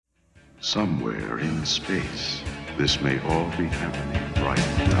Somewhere in space, this may all be happening right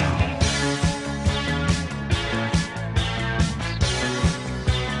now.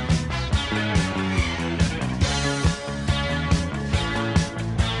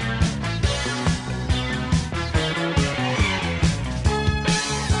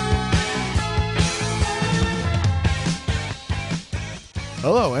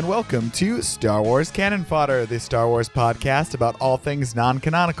 Hello and welcome to Star Wars Canon Fodder, the Star Wars podcast about all things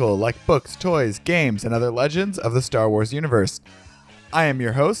non-canonical, like books, toys, games, and other legends of the Star Wars universe. I am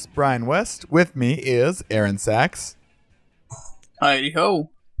your host, Brian West. With me is Aaron Sachs.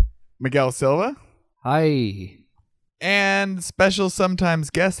 Hi-ho. Miguel Silva. Hi. And special sometimes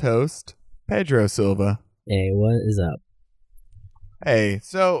guest host, Pedro Silva. Hey, what is up? Hey,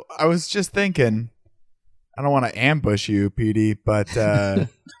 so I was just thinking, I don't want to ambush you, PD, but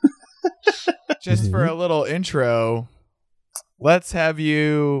just for a little intro, let's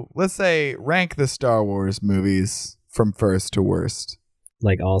say rank the Star Wars movies from first to worst.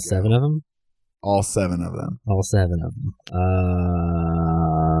 Like all seven of them? All seven of them. All seven of them.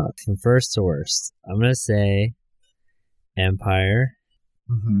 From first to worst. I'm going to say Empire.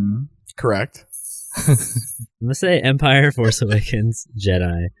 Mm-hmm. Correct. I'm going to say Empire, Force Awakens,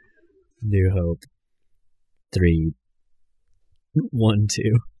 Jedi, New Hope. 3, 1,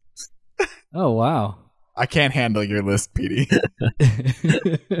 2. Oh, wow. I can't handle your list, PD.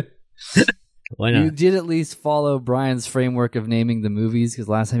 Why not? You did at least follow Brian's framework of naming the movies, because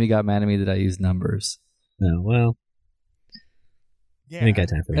last time he got mad at me that I used numbers. Oh, well. Yeah. I ain't got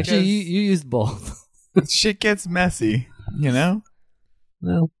time for that. Actually, you used both. Shit gets messy, you know?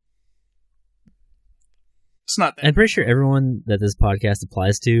 Well, It's not that. I'm pretty sure everyone that this podcast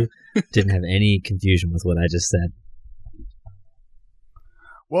applies to didn't have any confusion with what I just said.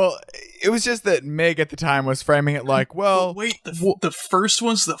 Well, it was just that Meg at the time was framing it like, well... Wait, the first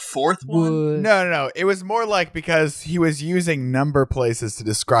one's the fourth one? No. It was more like because he was using number places to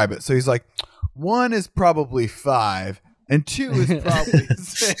describe it. So he's like, 1 is probably 5, and 2 is probably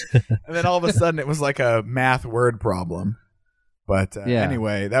 6. And then all of a sudden it was like a math word problem. But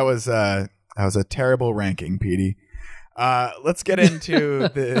anyway, that was a terrible ranking, Petey. Let's get into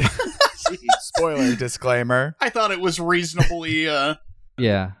the spoiler disclaimer. I thought it was reasonably.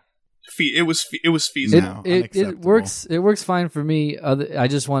 Yeah. It was feasible. It works. It works fine for me. I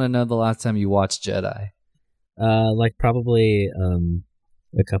just want to know the last time you watched Jedi. Like probably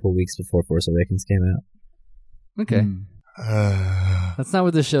a couple weeks before Force Awakens came out. Okay. That's not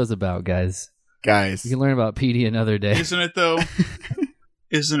what this show's about, guys. Guys. You can learn about PD another day. Isn't it though?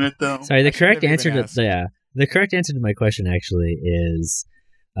 Isn't it though? Sorry, the correct answer to my question actually is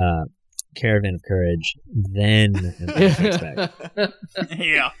Caravan of Courage, then Empire Strikes Back.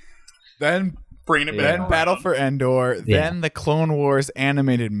 Yeah. Then bringing it back. Then Battle for Endor. Yeah. Then the Clone Wars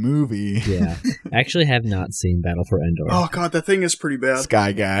animated movie. Yeah. I actually have not seen Battle for Endor. Oh god, that thing is pretty bad.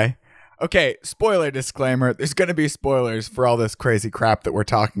 Sky Guy. Okay, spoiler disclaimer. There's going to be spoilers for all this crazy crap that we're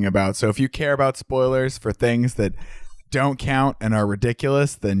talking about. So if you care about spoilers for things that don't count and are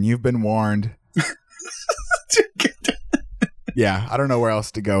ridiculous, then you've been warned. Yeah, I don't know where else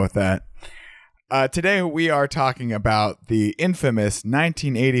to go with that. Today we are talking about the infamous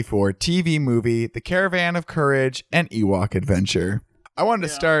 1984 TV movie, The Caravan of Courage and Ewok Adventure. I wanted to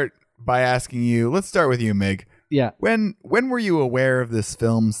start by asking you, let's start with you, Mig. Yeah. When were you aware of this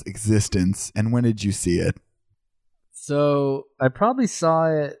film's existence, and when did you see it? So I probably saw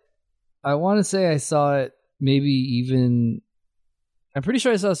it. I want to say I saw it maybe even. I'm pretty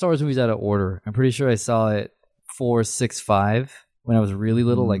sure I saw Star Wars movies out of order. I'm pretty sure I saw it 4, 6, 5 when I was really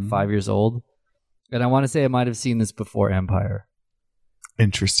little, like 5 years old. And I want to say I might have seen this before Empire.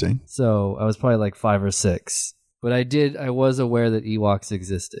 Interesting. So I was probably like 5 or 6. But I was aware that Ewoks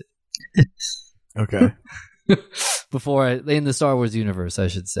existed. Okay. In the Star Wars universe, I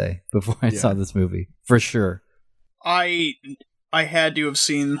should say, before I saw this movie, for sure. I had to have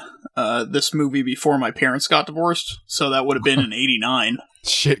seen this movie before my parents got divorced, so that would have been in '89.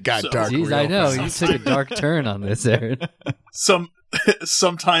 Shit got dark. Jeez, real I know fast. you took a dark turn on this, Aaron.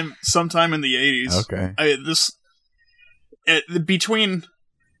 Sometime in the '80s. Okay. Between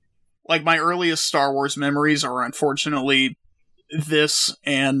like my earliest Star Wars memories are unfortunately this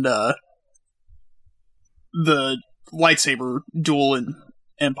and the lightsaber duel in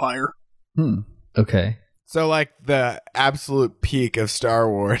Empire. Okay. So like the absolute peak of Star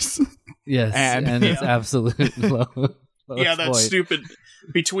Wars. Yes, and it's absolute low. Yeah, that's stupid.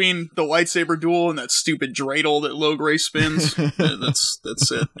 Between the lightsaber duel and that stupid dreidel that Logray spins,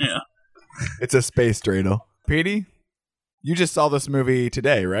 that's it. Yeah, it's a space dreidel. Petey, you just saw this movie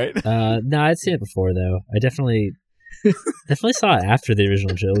today, right? No, I'd seen it before though. I definitely saw it after the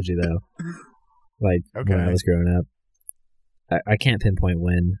original trilogy though. like when I was growing up. I can't pinpoint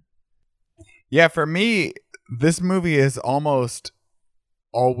when. Yeah, for me, this movie has almost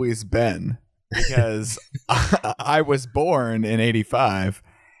always been, because I was born in 85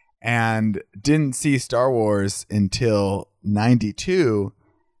 and didn't see Star Wars until 92.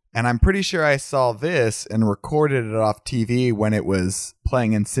 And I'm pretty sure I saw this and recorded it off TV when it was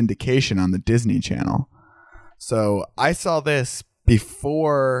playing in syndication on the Disney Channel. So I saw this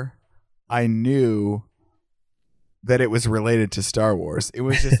before I knew that it was related to Star Wars. It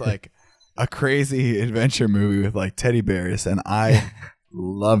was just like a crazy adventure movie with like teddy bears, and I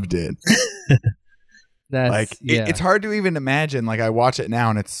loved it. It's hard to even imagine. Like, I watch it now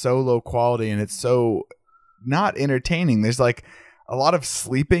and it's so low quality and it's so not entertaining. There's like a lot of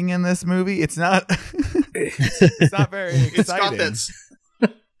sleeping in this movie. It's not it's not very exciting. It's got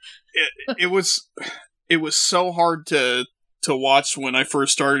that. It was so hard to watch when I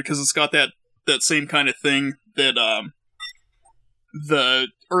first started, because it's got that same kind of thing that the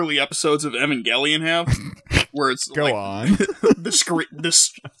early episodes of Evangelion have, where it's the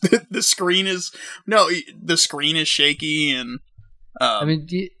screen is shaky, and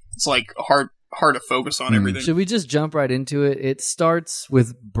it's like hard to focus on everything. Should we just jump right into it? It starts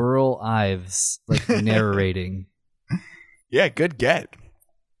with Burl Ives like narrating. Yeah, good get.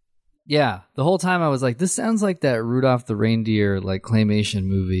 Yeah, the whole time I was like, this sounds like that Rudolph the Reindeer like claymation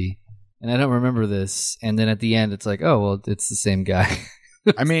movie, and I don't remember this. And then at the end, it's like, oh well, it's the same guy.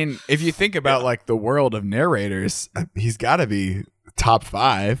 I mean, if you think about like the world of narrators, he's got to be top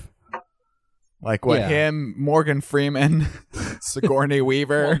 5. Like him, Morgan Freeman, Sigourney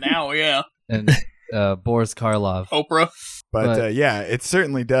Weaver. Well, now, yeah. And Boris Karloff. Oprah. But yeah, it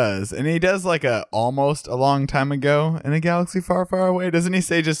certainly does. And he does like almost a long time ago in a galaxy far, far away. Doesn't he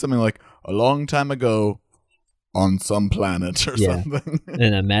say just something like a long time ago on some planet or something?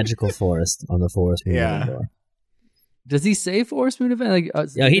 In a magical forest on the forest moon of Endor. Does he say forest moon event? Like,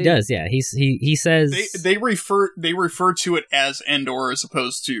 he does. Yeah, he says they refer to it as Endor as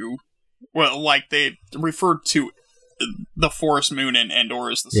opposed to, well, like they refer to the forest moon and Endor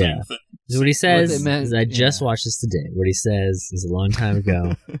as the same thing. So what he says is, I just watched this today. What he says is a long time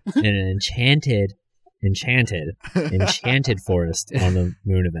ago in an enchanted forest on the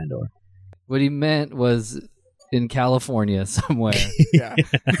moon of Endor. What he meant was in California somewhere. Yeah.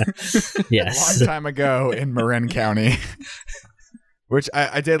 Yes. A long time ago in Marin County. Which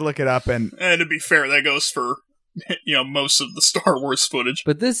I did look it up, and to be fair, that goes for most of the Star Wars footage.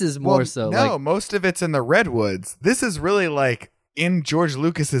 But this is more most of it's in the Redwoods. This is really like in George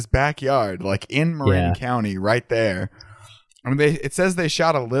Lucas's backyard, like in Marin County, right there. I mean, it says they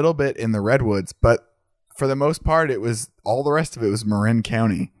shot a little bit in the Redwoods, but for the most part, all the rest of it was Marin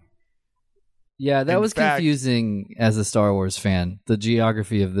County. Yeah, that was confusing as a Star Wars fan, the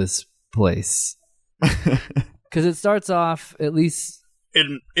geography of this place. Because it starts off, at least...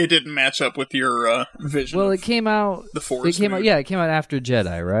 It didn't match up with your vision. Well, it came out... The Forest Moon. It came out after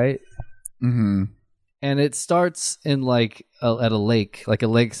Jedi, right? Mm-hmm. And it starts in like at a lake, like a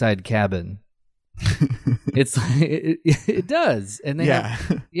lakeside cabin. It's it does, and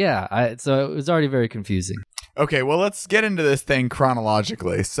so it was already very confusing. Okay, well, let's get into this thing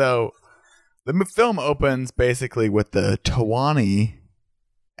chronologically. So the film opens basically with the Tawani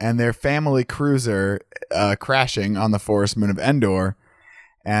and their family cruiser crashing on the forest moon of Endor.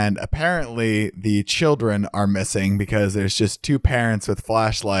 And apparently the children are missing because there's just 2 parents with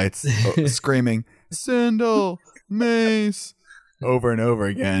flashlights screaming, Sindel, Mace, over and over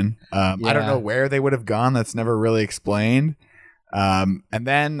again. I don't know where they would have gone. That's never really explained. And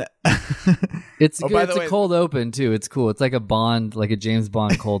then it's good. It's a cold open too. It's cool. It's like a James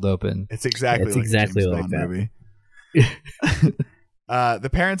Bond cold open. It's exactly like that movie. The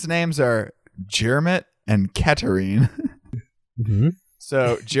parents' names are Jermit and Katarine. Mm-hmm.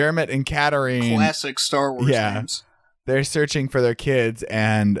 So Jermit and Katarine, classic Star Wars names. They're searching for their kids,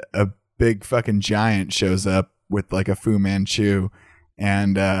 and a big fucking giant shows up with like a Fu Manchu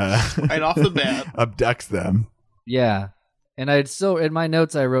and right off the bat abducts them. Yeah. And in my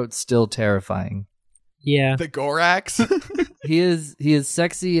notes I wrote still terrifying. Yeah. The Gorax. He is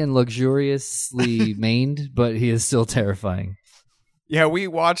sexy and luxuriously maned, but he is still terrifying. Yeah, we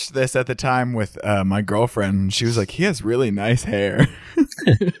watched this at the time with my girlfriend, and she was like, he has really nice hair.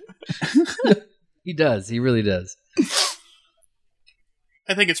 He does. He really does.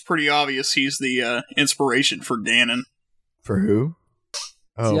 I think it's pretty obvious he's the inspiration for Danon. For who?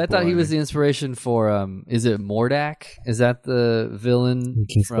 See, I thought he was the inspiration for, is it Mordak? Is that the villain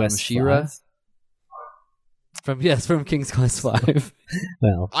from She-Ra? From King's Quest V.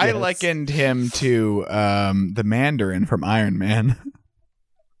 Well, I likened him to the Mandarin from Iron Man.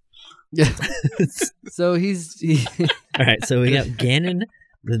 Yeah. So he All right, so we got Ganon,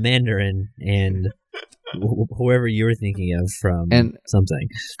 the Mandarin, and whoever you were thinking of from something.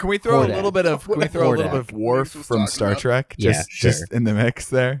 Can we throw Hordak. a little bit of Worf was from talking Star about. Trek? Yeah, sure. Just in the mix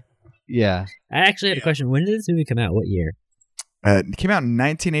there. yeah. I actually had a question. When did this movie come out? What year? It came out in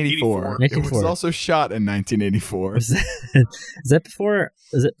 1984. It 1984. was also shot in 1984. Is that before?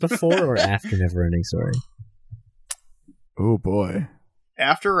 Is it before or after Neverending Story? Oh boy.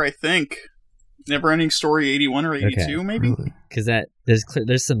 After, I think, Neverending Story 81 or 82, Okay. maybe? Because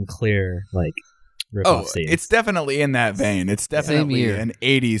there's some clear like rip-off scenes. It's definitely in that vein. It's definitely year. an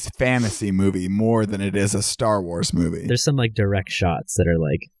 80s fantasy movie more than it is a Star Wars movie. There's some like direct shots that are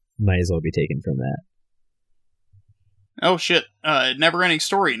like might as well be taken from that. Oh, shit. Neverending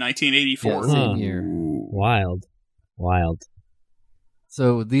Story, 1984. Yeah, same year. Wild.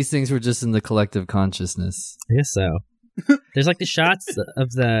 So these things were just in the collective consciousness. I guess so. There's like the shots of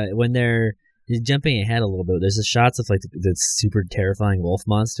when they're jumping ahead a little bit. There's the shots of like the super terrifying wolf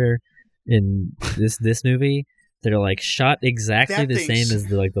monster in this movie that are like shot exactly That the thing's- same as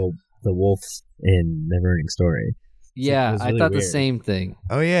the wolves in Neverending Story. Yeah, it was I really thought the weird. same thing.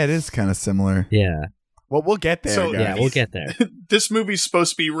 Oh yeah, it is kind of similar. Yeah, Well, we'll get there. So, guys. yeah, we'll get there. This movie's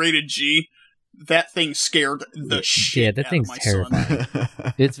supposed to be rated G. That thing scared the shit that out thing's of my son.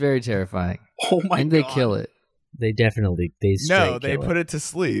 terrifying. It's very terrifying. Oh my And god. they kill it. They definitely no, straight they kill put it to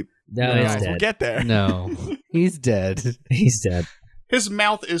sleep. No, No. he's Guys, we'll dead. get there. No. He's dead. He's dead. His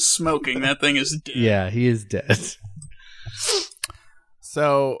mouth is smoking. That thing is dead. Yeah, he is dead.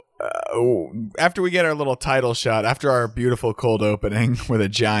 So after we get our little title shot, after our beautiful cold opening where the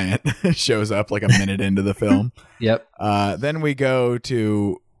giant shows up like a minute into the film, Yep. then we go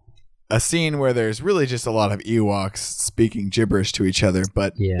to a scene where there's really just a lot of Ewoks speaking gibberish to each other,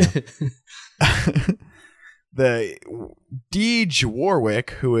 but Yeah, the Deej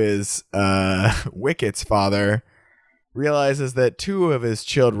Warwick, who is Wicket's father, realizes that two of his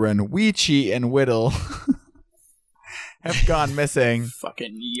children, Weechi and Whittle, have gone missing,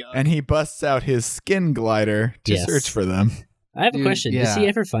 Fucking yuck. and he busts out his skin glider to Yes. search for them. I have a Dude, question. Does he yeah.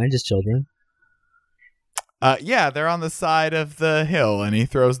 ever find his children? Yeah, they're on the side of the hill, and he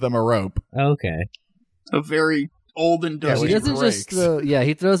throws them a rope. Oh, okay. A very old and Yeah, dusty. He which doesn't breaks. just throw. Yeah,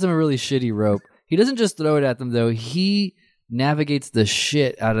 he throws them a really shitty rope. He doesn't just throw it at them though. He navigates the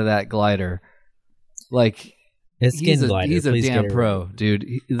shit out of that glider. Like His skin he's a, glider. he's a please damn get it pro, right. dude.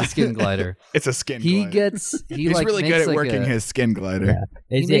 The skin glider. It's a skin He glider. gets. He's like really makes good at like working a, his skin glider. Yeah.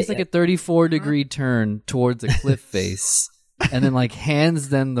 He Is makes it- like a 34-degree turn towards a cliff face, and then like hands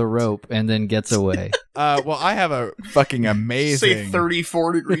them the rope, and then gets away. Well, I have a fucking Say amazing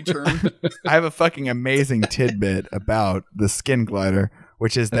 34-degree turn. I have a fucking amazing tidbit about the skin glider,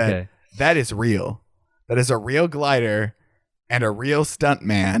 which is that Okay. that is real. That is a real glider and a real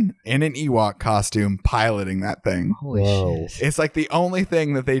stuntman in an Ewok costume piloting that thing. Holy Whoa. shit! It's like the only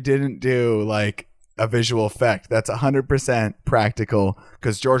thing that they didn't do like a visual effect. That's 100% practical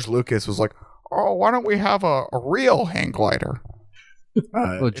because George Lucas was like, "Oh, why don't we have a real hang glider?"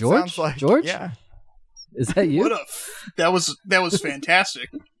 Oh, it George? sounds like- George? Yeah. Is that you? What a that was fantastic.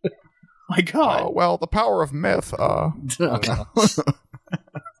 My god. Oh, well, the power of myth.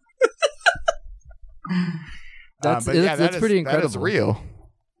 That's but yeah, that's pretty incredible. That is real.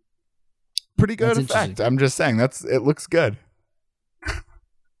 Pretty good That's effect. interesting. I'm just saying it looks good.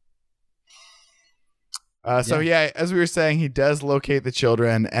 So yeah, as we were saying, he does locate the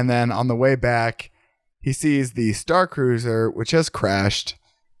children, and then on the way back, he sees the Star Cruiser, which has crashed,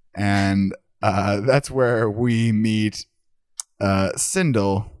 and that's where we meet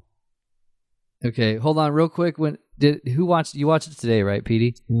Sindel. Okay, hold on, real quick. You watched it today, right,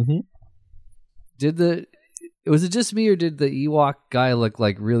 Petey? Mm-hmm. Was it just me, or did the Ewok guy look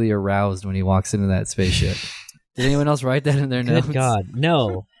like really aroused when he walks into that spaceship? Did anyone else write that in their notes? Good God,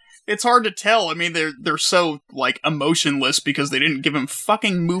 no. It's hard to tell. I mean, they're so like emotionless because they didn't give him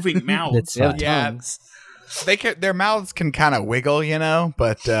fucking moving mouths. It's They have fine. Yeah. tongues. Their mouths can kind of wiggle,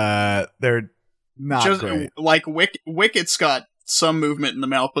 but they're not Just great. like Wicket's got some movement in the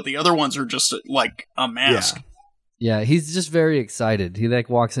mouth, but the other ones are just like a mask. Yeah, he's just very excited. He like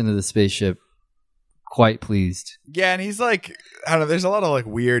walks into the spaceship quite pleased. Yeah, and he's like, I don't know, there's a lot of like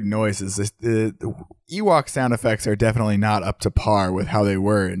weird noises. The Ewok sound effects are definitely not up to par with how they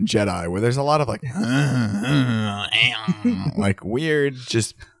were in Jedi, where there's a lot of like, like weird,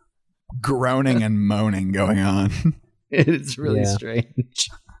 just groaning and moaning going on. It's really Yeah. strange.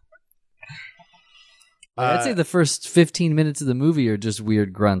 I'd say the first 15 minutes of the movie are just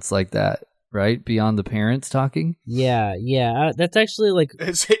weird grunts like that, right? Beyond the parents talking. Yeah. That's actually like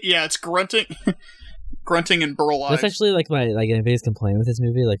It's grunting. grunting and burl eyes. That's actually like my biggest complaint with this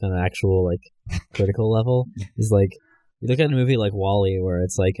movie, like on an actual like critical level, is like you look at a movie like WALL-E, where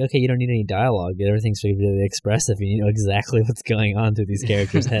it's like, okay, you don't need any dialogue, everything's really expressive, and you know exactly what's going on through these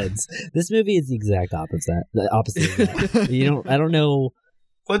characters' heads. This movie is the exact opposite. The opposite of that. I don't know.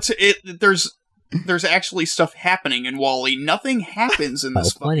 There's actually stuff happening in WALL-E. Nothing happens in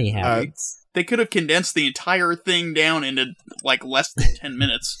this. Plenty happens. They could have condensed the entire thing down into like less than 10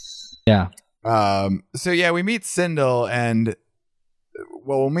 minutes. Yeah. So yeah, we meet Sindel and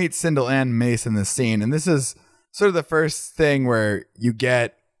we'll meet Sindel and Mace in this scene, and this is sort of the first thing where you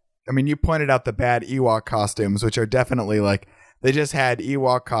get. I mean, you pointed out the bad Ewok costumes, which are definitely like they just had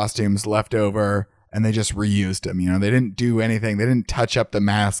Ewok costumes left over and they just reused them. You know, they didn't do anything. They didn't touch up the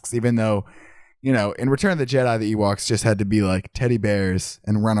masks, even though, you know, in Return of the Jedi, the Ewoks just had to be like teddy bears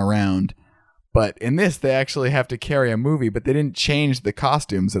and run around. But in this, they actually have to carry a movie, but they didn't change the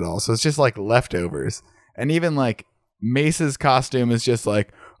costumes at all. So it's just like leftovers. And even like Mace's costume is just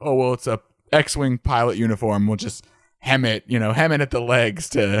like, oh, well, it's a X-Wing pilot uniform. We'll just hem it at the legs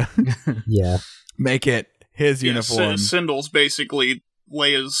to make it his uniform. Sindel's basically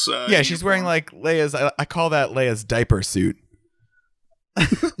Leia's she's wearing like Leia's, I call that Leia's diaper suit.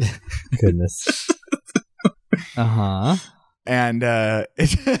 Goodness. Uh-huh. And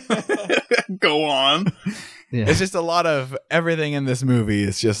go on. Yeah. It's just a lot of everything in this movie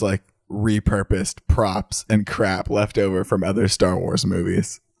is just like repurposed props and crap left over from other Star Wars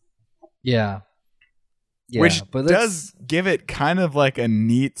movies. Yeah. Which but does give it kind of like a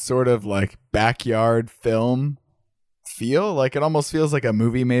neat sort of like backyard film feel. Like it almost feels like a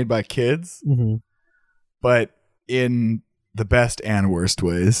movie made by kids, but in the best and worst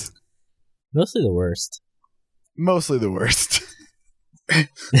ways. Mostly the worst. Mostly the worst.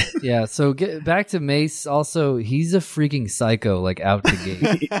 Yeah, so get back to Mace. Also, he's a freaking psycho, like out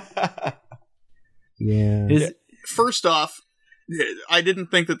the gate. Yeah. First off, I didn't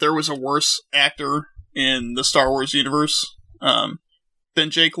think that there was a worse actor in the Star Wars universe than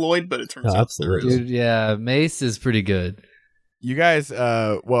Jake Lloyd, but it turns out there is. Dude, yeah, Mace is pretty good. You guys,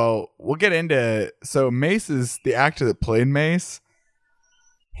 well, we'll get into. So Mace is the actor that played Mace.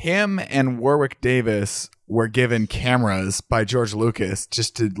 Him and Warwick Davis were given cameras by George Lucas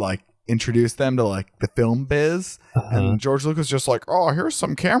just to like introduce them to like the film biz. And George Lucas just like, oh, here's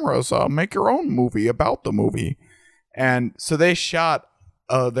some cameras. Make your own movie about the movie. And so they shot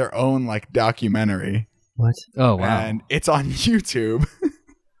their own like documentary. What? Oh, wow. And it's on YouTube.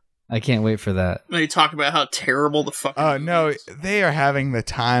 I can't wait for that. They talk about how terrible the fucking movie no, is. they are having the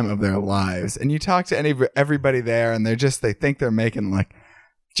time of their lives. And you talk to everybody there and they think they're making like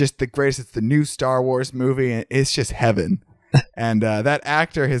just the greatest. It's the new Star Wars movie, and it's just heaven. And that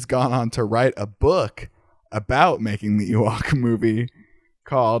actor has gone on to write a book about making the Ewok movie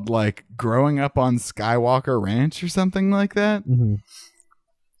called like Growing Up on Skywalker Ranch or something like that.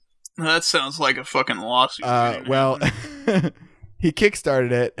 That sounds like a fuking lawsuit. Well, he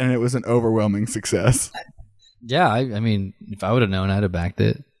kickstarted it and it was an overwhelming success. Yeah, I mean, if I would have known, I'd have backed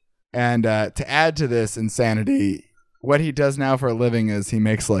it. And to add to this insanity, what he does now for a living is he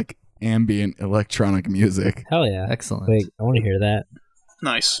makes like ambient electronic music. Hell yeah. Excellent. Wait, I want to hear that.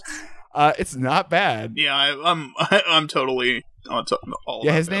 Nice. It's not bad. Yeah, I'm totally all Yeah,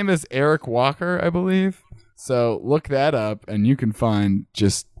 about his that. name is Eric Walker, I believe. So look that up and you can find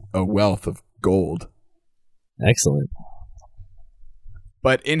just a wealth of gold. Excellent.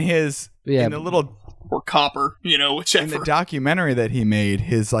 But in his Yeah. in a little Or copper, whichever. in the documentary that he made,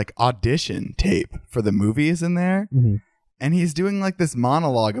 his like audition tape for the movie is in there. And he's doing like this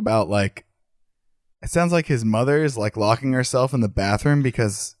monologue about like, it sounds like his mother is like locking herself in the bathroom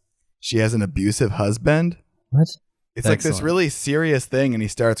because she has an abusive husband. What? It's like this really serious thing and he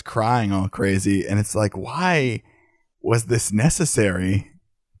starts crying all crazy. And it's like, why was this necessary?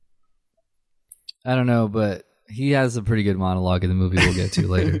 I don't know, but he has a pretty good monologue in the movie we'll get to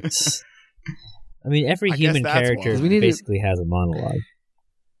later. I mean, every I human guess that's character why. basically has a monologue.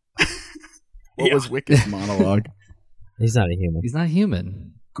 What was Wicked's monologue? He's not a human. He's not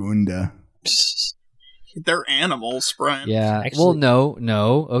human. Gunda. They're animals, Brian. Yeah. Actually- Well,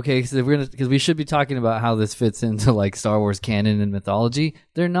 no. Okay, so because we should be talking about how this fits into like Star Wars canon and mythology.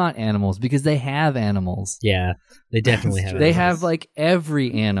 They're not animals because they have animals. Yeah, they definitely have. That's They animals. have like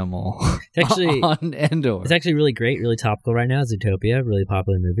every animal It's actually on Endor. It's actually really great, really topical right now. Zootopia, really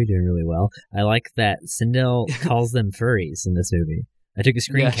popular movie, doing really well. I like that Sindel calls them furries in this movie. I took a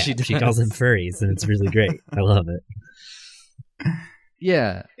screen Yeah, cap. she She does. calls them furries, and it's really great. I love it.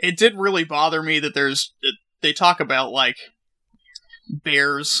 Yeah. It did really bother me that they talk about like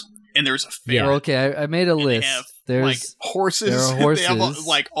bears and there's a ferret. Okay, I made a and they list. have, There's like horses. there are They have horses.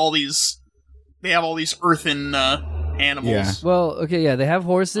 like all these have all these earthen animals. Yeah. Well, okay, yeah, they have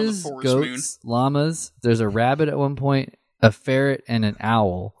horses, On the goats, llamas. There's a rabbit at one point, a ferret, and an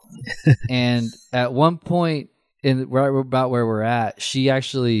owl. And at one point, right about where we're at, she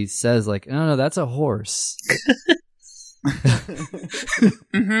actually says, like, no, that's a horse.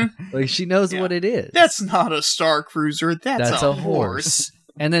 Like, she knows what it is. That's not a Star Cruiser. That's a horse.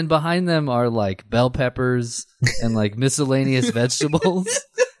 And then behind them are, like, bell peppers and, like, miscellaneous vegetables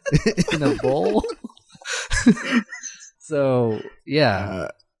in a bowl. So, yeah.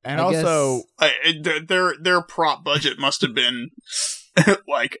 And I also, Their prop budget must have been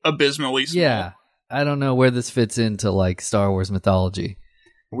like abysmally small. Yeah. I don't know where this fits into like Star Wars mythology.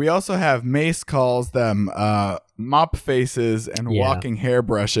 we also have Mace calls them mop faces and walking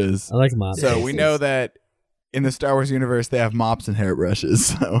hairbrushes. I like mop So faces. we know that in the Star Wars universe, they have mops and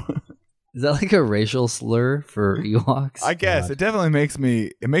hairbrushes. So Is that like a racial slur for Ewoks? I guess it definitely makes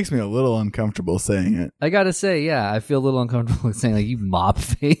me a little uncomfortable saying it. I gotta say, yeah, I feel a little uncomfortable with saying like you mop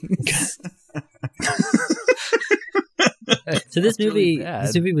face. So this That's really movie, bad.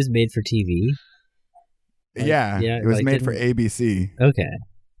 this movie was made for TV. Yeah, yeah, it was like, made for ABC. Okay,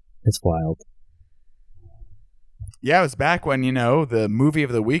 that's wild. Yeah, it was back when, the movie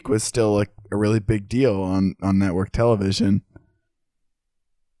of the week was still a really big deal on network television.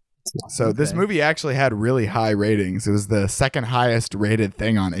 So this movie actually had really high ratings. It was the second highest rated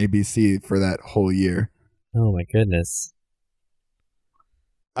thing on ABC for that whole year. Oh my goodness.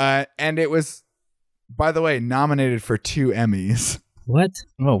 And it was, by the way, nominated for 2 Emmys. What?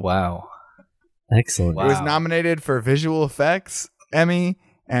 Oh wow. Excellent. Wow. It was nominated for Visual Effects Emmy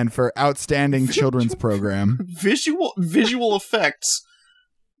and for Outstanding Children's Program. Visual effects.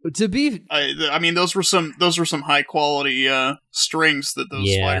 To be I mean, those were some high quality strings that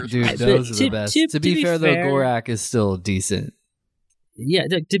those sliders. dude, made. those are the best. To be fair, though, fair- Gorak is still decent. Yeah,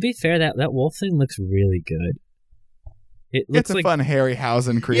 to be fair, that wolf thing looks really good. It looks It's a like fun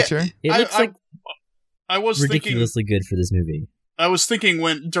Harryhausen creature. it looks like I was thinking. ridiculously good for this movie. I was thinking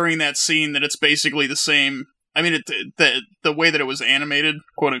during that scene that it's basically the same. I mean, the way that it was animated,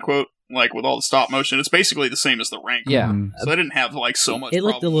 quote unquote, like with all the stop motion, it's basically the same as the Rancor. Yeah. Mhm. So I didn't have like so much. It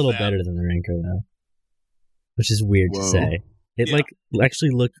looked a problem little with that. better than the Rancor though, which is weird to Whoa. say. It Yeah. like actually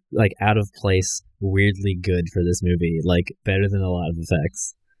looked like out of place, weirdly good for this movie, like better than a lot of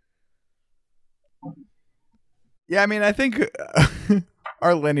effects. Yeah, I mean, I think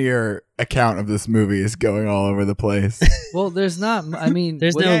our linear account of this movie is going all over the place. Well, there's not. I mean,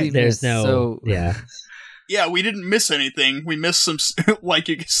 There's what no, did we there's miss? no, So, yeah. Yeah, we didn't miss anything. We missed some, like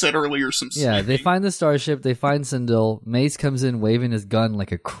you said earlier, some. yeah, they sneaking. find the starship. They find Sindel. Mace comes in waving his gun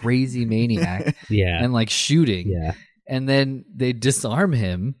like a crazy maniac Yeah. and like shooting. Yeah. And then they disarm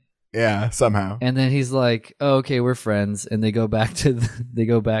him. Yeah, somehow. And then he's like, oh, "Okay, we're friends." And they go back to they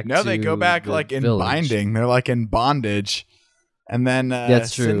go back. No, to they go back the like in village. binding. They're like in bondage. And then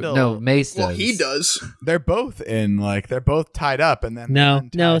That's true. Sindel- No, Mace does. Well, he does. they're both tied up, and then they No,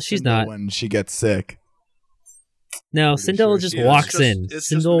 untie she's Sindel not. when she gets sick. No, Pretty Sindel sure just she is. walks It's in. just- it's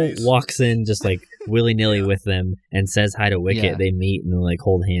just Sindel Mace. walks in just like willy nilly with them and says hi to Wicket. Yeah. They meet and like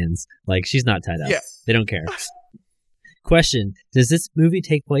hold hands. Like she's not tied up. Yeah. They don't care. Question: does this movie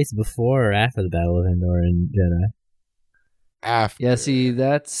take place before or after the Battle of Endor and Jedi? After. Yeah, see,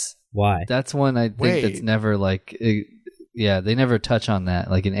 that's Why? one I think that's Wait. never like. Yeah, they never touch on that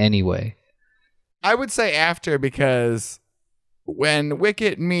like in any way. I would say after, because when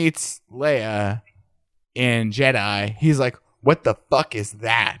Wicket meets Leia in Jedi, he's like, "What the fuck is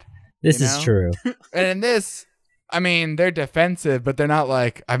that?" This you is know? true. And in this, I mean, they're defensive, but they're not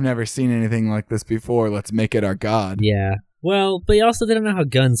like, "I've never seen anything like this before. Let's make it our god." Yeah. Well, but also they don't know how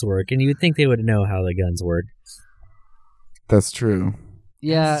guns work, and you would think they would know how the guns work. That's true.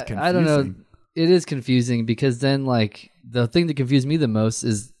 Yeah, This is I don't know. confusing. It is confusing because then like the thing that confused me the most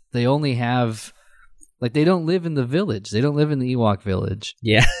is they only have like they don't live in the village. They don't live in the Ewok village.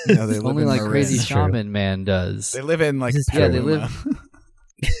 Yeah. No, they live Only in like Marin. crazy That's true. shaman man does. They live in like This is Yeah, they Petaluma. live-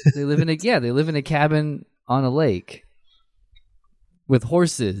 They live in a cabin on a lake with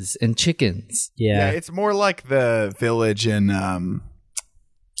horses and chickens. Yeah, Yeah. it's more like the village in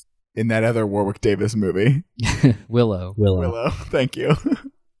that other Warwick Davis movie. Willow. Willow. Thank you.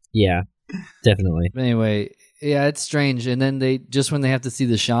 Yeah. Definitely. But anyway, yeah, it's strange. And then they just when they have to see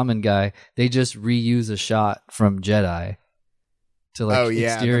the shaman guy, they just reuse a shot from Jedi to like Oh, yeah,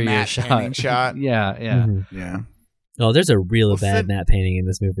 the exterior matte shot. painting shot. yeah, yeah. Mhm. Yeah. Oh, there's a real Well, bad matte painting in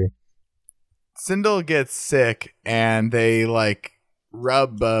this movie. Sindel gets sick, and they like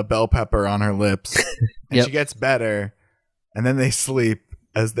rub bell pepper on her lips, and Yep. she gets better, and then they sleep,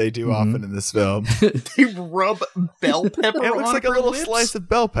 as they do often in this film. They rub bell pepper. It looks on like a her little lips? slice of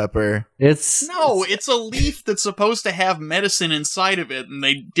bell pepper. It's It's a leaf that's supposed to have medicine inside of it, and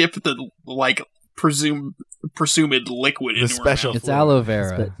they dip the presumed liquid into special her mouth. It's aloe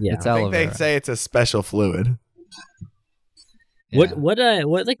vera. Yeah. It's I aloe think they vera. say it's a special fluid. Yeah.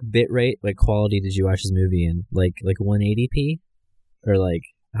 What like bit rate like quality did you watch this movie in? Like 180p or like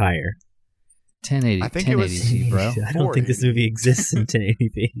higher? 1080. I think it was- 1080p, bro. I don't think this movie exists in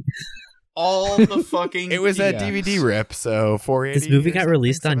 1080p. All the fucking. It was a Yeah. DVD rip, so 480. This movie or got something,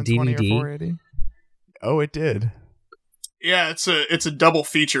 released on 720 or DVD? 480. Oh, it did. Yeah, it's a double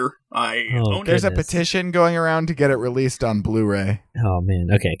feature. I Oh, own There's it. a Goodness. petition going around to get it released on Blu-ray, Oh man.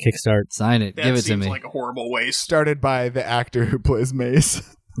 Okay, Kickstart. Sign it. That Give it to seems me. like a horrible waste. started by the actor who plays Mace.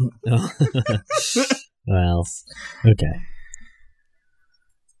 Oh. Well, okay.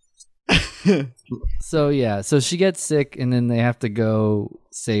 So she gets sick, and then they have to go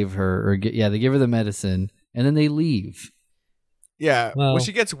save her, or they give her the medicine, and then they leave. Yeah, Well-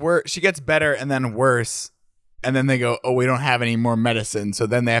 she gets she gets better and then worse, and then they go, "Oh, we don't have any more medicine," so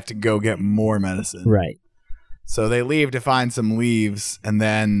then they have to go get more medicine. Right. So they leave to find some leaves, and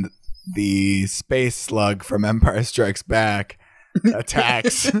then the space slug from Empire Strikes Back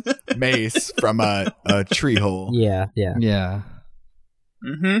attacks Mace from a tree hole. Yeah. Yeah. Yeah,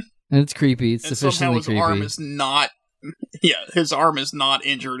 Mm-hmm. and it's creepy. It's And somehow sufficiently his creepy. arm is not. Yeah, his arm is not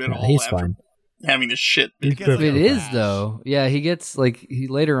injured at Yeah, all he's after fine. having this shit. He's gets, like, It a is rash. though. Yeah, he gets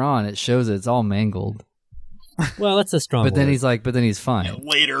later on. It shows it's all mangled, Well, that's a strong but word. then he's fine.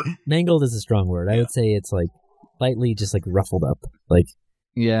 Later, Mangled is a strong word. I would say it's like slightly just like ruffled up. Like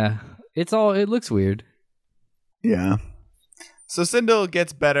Yeah, it looks weird. Yeah. So Sindel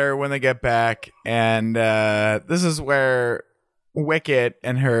gets better when they get back, and this is where Wicket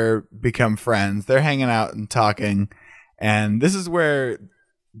and her become friends. They're hanging out and talking, and this is where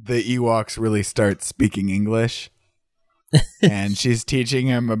the Ewoks really start speaking English. And she's teaching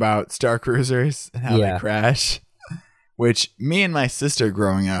him about Star Cruisers and how Yeah. they crash. Which me and my sister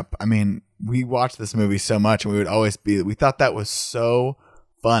growing up, I mean, we watched this movie so much, and we thought that was so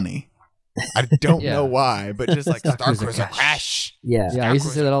funny. I don't Yeah. know why, but just like Star Star Cruiser Cruiser crash. crash. yeah. Yeah, I used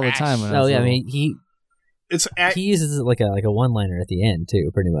to say that all the time. When I Oh was yeah. I little. mean he it's uses it like a one-liner at the end too,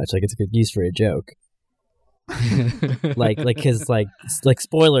 pretty much. Like it's used for a joke. like his like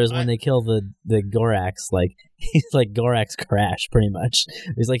spoilers when they kill the Gorax, like he's like Gorax crash pretty much.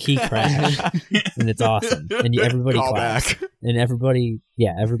 It's like he crashed and it's awesome, and everybody Call claps, back. and everybody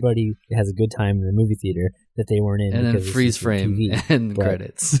has a good time in the movie theater that they weren't in, and then because it's freeze just frame TV. and But-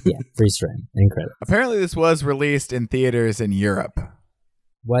 credits. Yeah, freeze frame and credits. Apparently, this was released in theaters in Europe,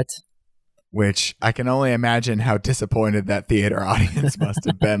 What? which I can only imagine how disappointed that theater audience must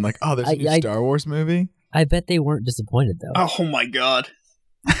have been. Like, oh, there's a new Star Wars movie? I bet they weren't disappointed though. oh my god.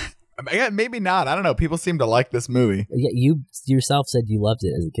 Maybe not. I don't know. People seem to like this movie. Yeah, you yourself said you loved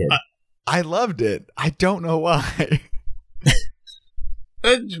it as a kid. I loved it. I don't know why.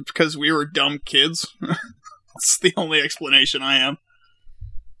 Because we were dumb kids. That's the only explanation I have.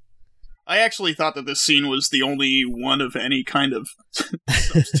 I actually thought that this scene was the only one of any kind of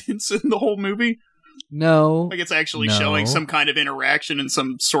substance in the whole movie. No, Like it's actually No. showing some kind of interaction and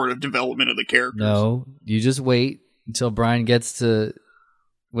some sort of development of the characters. no. You just wait until Brian gets to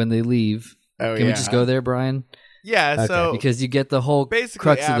when they leave. Oh, Can yeah. we just go there, Brian? Yeah, Okay. so Because you get the whole Basically,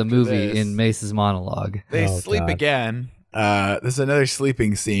 crux of the after movie this- in Mace's monologue. they Oh, sleep God. again. There's another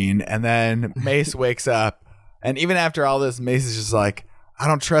sleeping scene, and then Mace wakes up, and even after all this, Mace is just like, I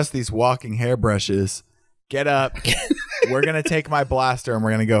don't trust these walking hairbrushes. Get up. We're going to take my blaster, and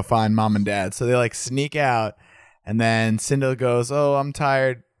we're going to go find mom and dad. So they like sneak out, and then Sindel goes, oh, I'm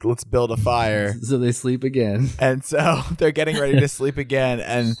tired. Let's build a fire. So they sleep again. And so they're getting ready to sleep again.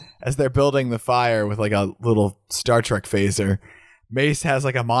 And as they're building the fire with like a little Star Trek phaser, Mace has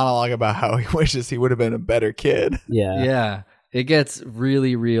like a monologue about how he wishes he would have been a better kid. Yeah. Yeah. It gets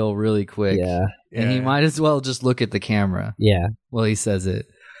really real really quick. Yeah. And he Yeah. might as well just look at the camera Yeah. while he says it.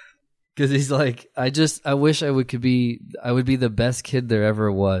 Because he's like, I wish I would be the best kid there ever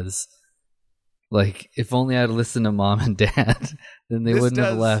was. Like, if only I'd listened to mom and dad, then they This wouldn't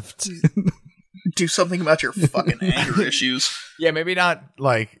have does- left. Do something about your fucking anger issues. Yeah, maybe not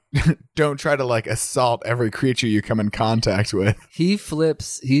like don't try to like assault every creature you come in contact with. He flip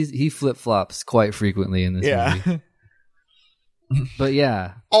flops quite frequently in this movie. But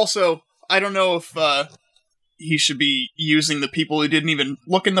yeah, Also, I don't know if he should be using the people who didn't even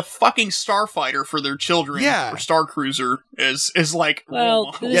look in the fucking Starfighter for their children Yeah. or Star Cruiser as like role Well,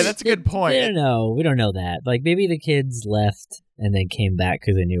 models. Yeah, that's a good point. We don't know. We don't know that. Like maybe the kids left and then came back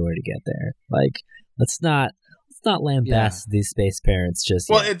because they knew where to get there. Like let's not not lambast these space parents just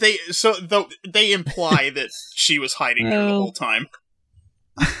Well, yet. they imply that she was hiding there the whole time.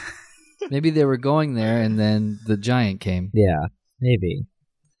 Maybe they were going there, and then the giant came. Yeah, maybe.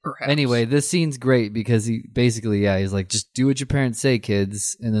 Perhaps. Anyway, this scene's great because he basically, he's like, just do what your parents say,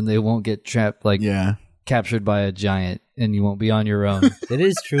 kids, and then they won't get trapped, captured by a giant, and you won't be on your own. It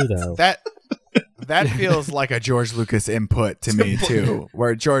is true, though. That feels like a George Lucas input to me too,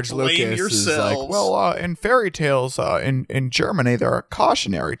 where George Blame Lucas is like, yourselves. well, in fairy tales, in Germany, they're a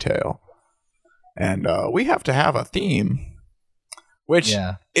cautionary tale, and we have to have a theme. Which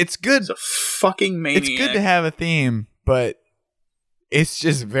it's good. It's a fucking maniac. It's good to have a theme, but it's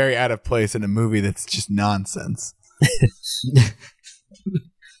just very out of place in a movie that's just nonsense.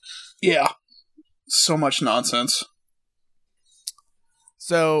 Yeah, so much nonsense.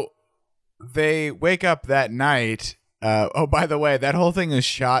 So they wake up that night. By the way, that whole thing is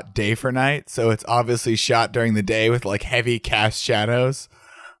shot day for night, so it's obviously shot during the day with like heavy cast shadows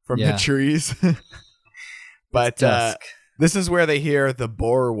from the trees. But this is where they hear the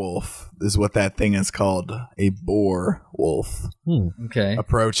boar wolf, is what that thing is called, a boar wolf. Okay.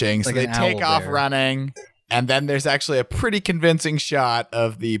 Approaching. Like so they take off running, and then there's actually a pretty convincing shot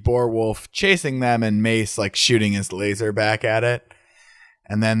of the boar wolf chasing them and Mace like shooting his laser back at it.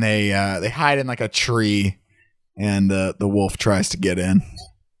 And then they hide in like a tree, and the wolf tries to get in.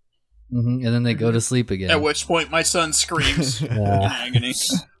 And then they go to sleep again. At which point my son screams in agony.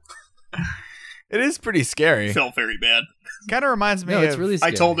 It is pretty scary. Felt very bad. Kind of reminds me it's of... really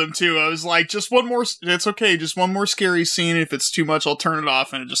scary. I told him too. I was like, just one more. It's okay. Just one more scary scene. If it's too much, I'll turn it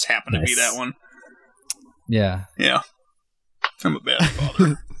off. And it just happened to be that one. Yeah. Yeah. I'm a bad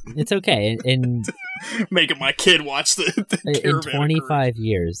father. It's okay. In Making my kid watch the in Caravan. 25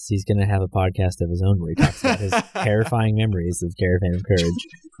 years, he's going to have a podcast of his own where he talks about his terrifying memories of Caravan of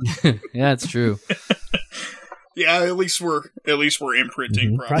Courage. Yeah, it's true. Yeah, at least we're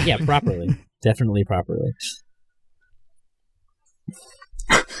imprinting properly. Properly. Definitely properly.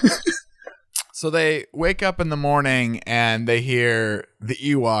 So they wake up in the morning and they hear the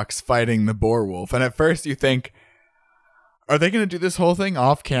Ewoks fighting the boar wolf. And at first you think, are they going to do this whole thing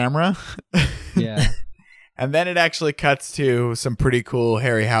off camera? Yeah. And then it actually cuts to some pretty cool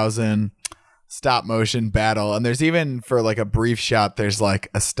Harryhausen stop motion battle. And there's even, for like a brief shot, there's like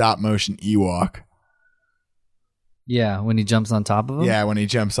a stop motion Ewok. Yeah, when he jumps on top of him? Yeah, when he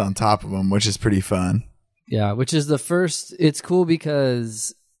jumps on top of him, which is pretty fun. Yeah, which is the first... It's cool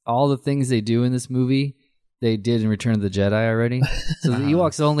because all the things they do in this movie, they did in Return of the Jedi already. So the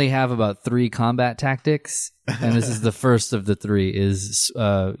Ewoks only have about 3 combat tactics, and this is the first of the 3, is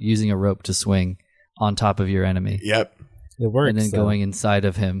using a rope to swing on top of your enemy. Yep. It works. And then going inside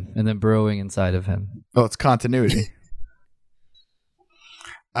of him, and then burrowing inside of him. Oh, it's continuity.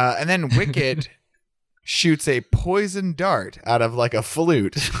 And then Wicket shoots a poison dart out of like a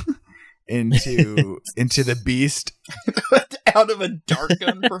flute into the beast. Out of a dart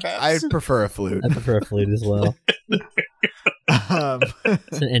gun, perhaps? I prefer a flute. I prefer a flute as well.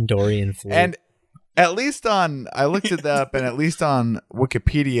 It's an Andorian flute. And at least I looked it up, and at least on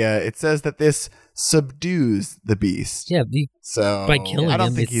Wikipedia, it says that this subdues the beast. Yeah, so by killing I don't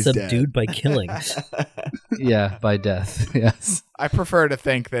him, think it's he's subdued dead. by killing. Yeah, by death. Yes. I prefer to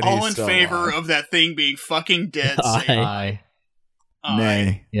think that All he's in still favor alive. of that thing being fucking dead. Say Aye. aye.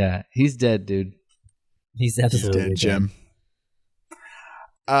 Nay. Yeah, he's dead, dude. He's He's absolutely dead, Jim.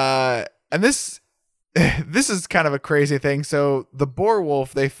 And this is kind of a crazy thing. So the boar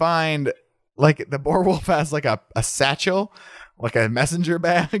wolf, they find like the boar wolf has like a satchel, like a messenger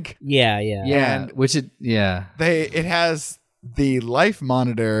bag. Yeah. Yeah, It has the life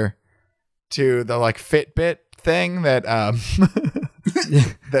monitor to the like Fitbit thing that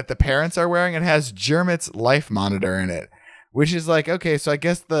that the parents are wearing. It has Jermit's life monitor in it, which is like, okay, so I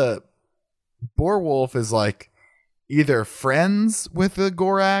guess the boar wolf is like either friends with the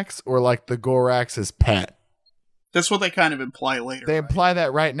Gorax or like the Gorax's pet. That's what they kind of imply later. They imply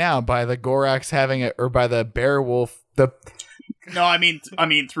that right now by the Gorax having it, or by the bear wolf. No, I mean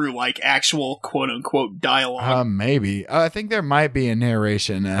through like actual quote unquote dialogue. Maybe. I think there might be a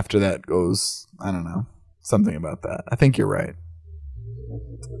narration after that goes. I don't know, something about that. I think you're right.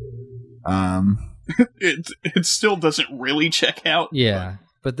 It still doesn't really check out. Yeah,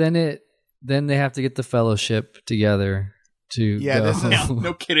 but then they have to get the Fellowship together to go. This is Yeah,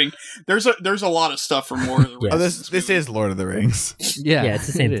 no kidding. There's a lot of stuff from Lord of the Rings. Oh, this is Lord of the Rings, yeah, it's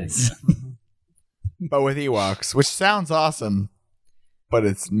the same it thing. is. but with Ewoks, which sounds awesome, but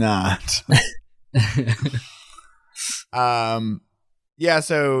it's not.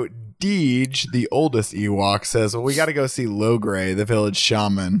 So Deej, the oldest Ewok, says, well, we got to go see Logray, the village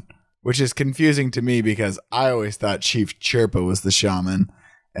shaman, which is confusing to me because I always thought Chief Chirpa was the shaman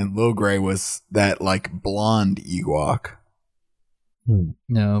and Logray was that like blonde Ewok.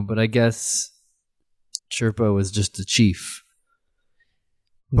 No, but I guess Chirpa was just the chief.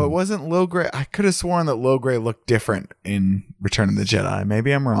 But wasn't Logray? I could have sworn that Logray looked different in Return of the Jedi.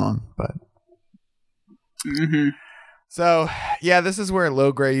 Maybe I'm wrong, but. So, yeah, this is where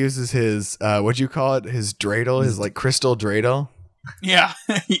Logray uses his, what'd you call it? His dreidel, his like crystal dreidel. Yeah,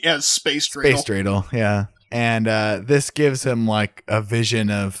 yeah, space dreidel. Space dreidel, yeah. And this gives him like a vision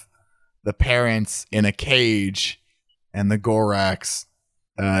of the parents in a cage and the Gorax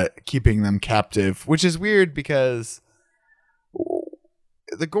keeping them captive, which is weird because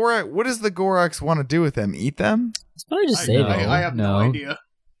the Gorax. What does the Gorax want to do with them? Eat them? It's probably just save them. I have no idea.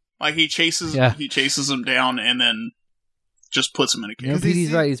 Like he chases them down and then just puts them in a cage. You know,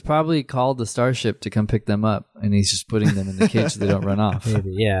 PD's right. He's probably called the starship to come pick them up, and he's just putting them in the cage so they don't run off.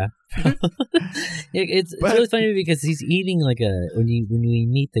 Maybe, yeah. It's really funny because he's eating like when we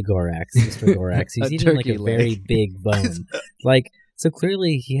meet the Gorax, Mr. Gorax, he's eating like a very big bone. Like, so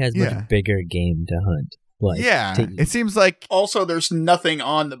clearly he has much bigger game to hunt. Like, it seems like also there's nothing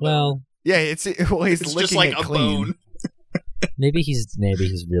on the bone. Well, yeah, he's licking just like it a clean. bone. maybe he's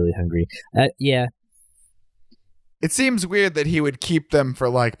really hungry. Yeah. It seems weird that he would keep them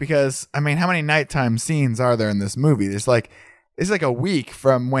for because I mean, how many nighttime scenes are there in this movie? It's like a week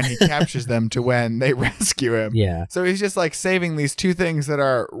from when he captures them to when they rescue him. Yeah. So he's just like saving these two things that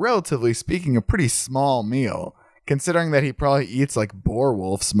are, relatively speaking, a pretty small meal, considering that he probably eats like boar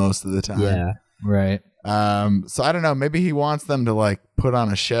wolves most of the time. Yeah. Right. So I don't know. Maybe he wants them to like put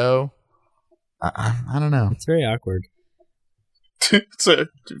on a show. I don't know. It's very awkward. It's a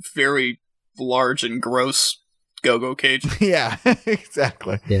very large and gross go-go cage. Yeah,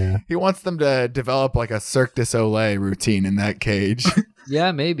 exactly. Yeah. He wants them to develop like a Cirque du Soleil routine in that cage.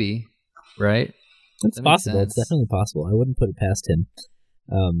 Yeah, maybe. Right? It's possible. It's definitely possible. I wouldn't put it past him.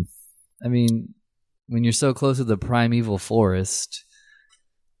 I mean, when you're so close to the primeval forest,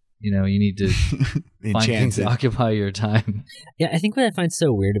 you need to find things to occupy your time. Yeah, I think what I find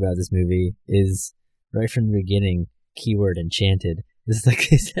so weird about this movie is right from the beginning, keyword enchanted. This is like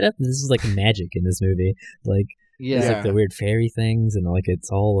they set up. This is like magic in this movie. Like, it's like the weird fairy things, and like it's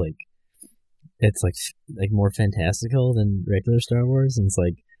all like it's like more fantastical than regular Star Wars, and it's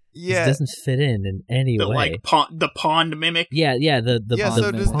like this doesn't fit in any way. Like the pond mimic. Yeah. The pond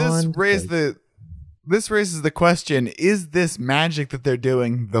so does this raise This raises the question, is this magic that they're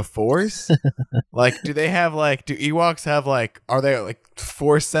doing the Force? Like, do Ewoks have are they like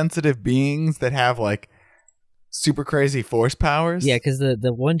Force sensitive beings that have like super crazy Force powers? Yeah, because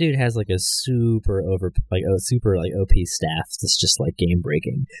the one dude has like a super OP staff that's just like game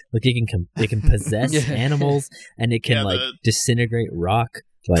breaking. Like it can possess animals and it can disintegrate rock.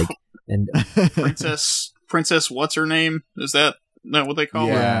 Like and Princess, what's her name? Is that what they call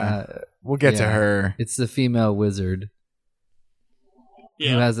her? Yeah, we'll get to her. It's the female wizard.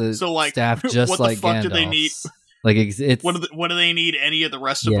 Yeah. Who has a staff just what like the fuck Gandalf's. Do they need? Like it's what do they need any of the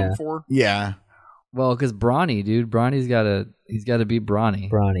rest of them for? Yeah. Well, because Brawny, dude, Brawny's he's got to be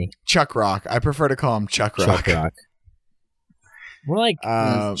Brawny. Chuck Rock. I prefer to call him Chuck Rock. Chuck Rock. More like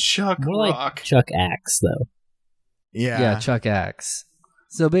Chuck Rock. Like Chuck Axe, though. Yeah, Chuck Axe.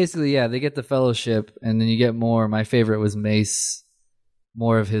 So basically, they get the fellowship, and then you get more. My favorite was Mace,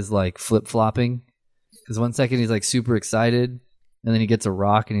 more of his like flip flopping, because one second he's like super excited, and then he gets a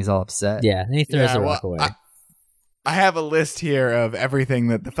rock and he's all upset. Yeah, and he throws the rock away. I have a list here of everything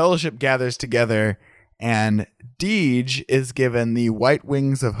that the Fellowship gathers together, and Deej is given the white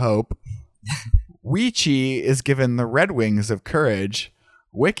wings of hope. Weechi is given the red wings of courage.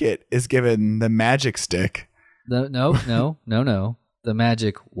 Wicket is given the magic stick. No. The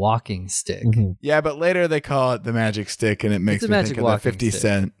magic walking stick. Mm-hmm. Yeah, but later they call it the magic stick, and it makes me think of that 50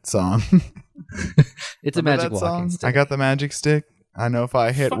 Cent song. It's a magic walking stick. I got the magic stick. I know if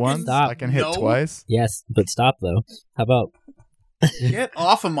I hit once, I can hit twice. Yes, but stop though. How about get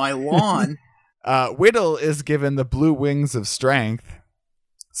off of my lawn? Whittle is given the blue wings of strength.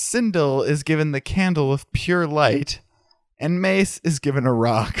 Sindel is given the candle of pure light. And Mace is given a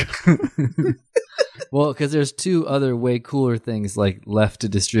rock. Well, because there's two other way cooler things like left to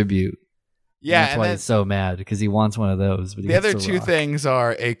distribute. Yeah, and that's why he's so mad, because he wants one of those. But the other two things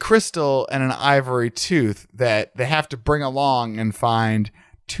are a crystal and an ivory tooth that they have to bring along and find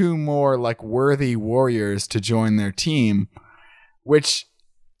two more like worthy warriors to join their team. Which,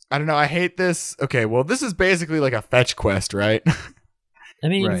 I don't know, I hate this. Okay, well, this is basically like a fetch quest, right? I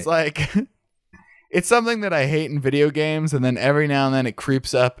mean, It's like... It's something that I hate in video games, and then every now and then it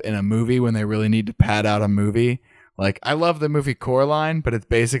creeps up in a movie when they really need to pad out a movie. Like, I love the movie Coraline, but it's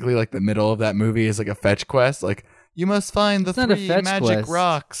basically like the middle of that movie is like a fetch quest. Like, you must find the It's not a 3 fetch magic quest.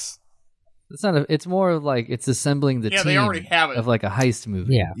 rocks. It's not. It's more of like it's assembling the Yeah, team they already have it. of like a heist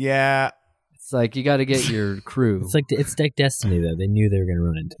movie. Yeah. Yeah. It's like you got to get your crew. It's like Destiny though. They knew they were gonna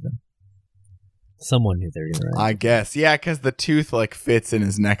run into them. Someone knew they were gonna run. I guess. Yeah, because the tooth like fits in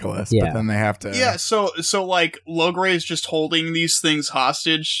his necklace, Yeah. but then they have to. Yeah, so like Logray is just holding these things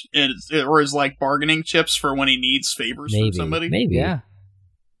hostage, or is like bargaining chips for when he needs favors from somebody. Maybe. yeah.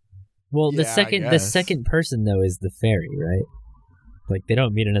 Well, Yeah, I the guess. second person though is the fairy, right? Like they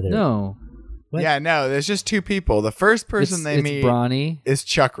don't meet another. No. What? Yeah, no, there's just 2 people. The first person it's, they it's meet Bronny. is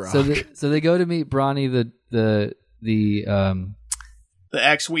Chuck Rock. So they go to meet Bronny, the The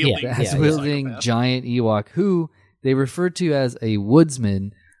axe-wielding. Yeah, axe-wielding psychopath. giant Ewok, who they refer to as a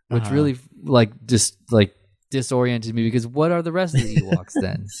woodsman, which Uh-huh. really just disoriented me because what are the rest of the Ewoks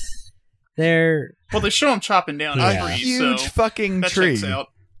then? They're Well, they show him chopping down Yeah. a a tree, huge so fucking that tree. checks out.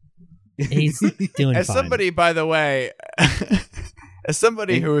 he's doing As fine. somebody, by the way, as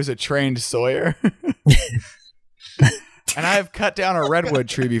somebody who is a trained sawyer, and I have cut down a redwood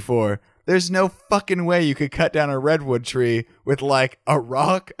tree before, there's no fucking way you could cut down a redwood tree with like a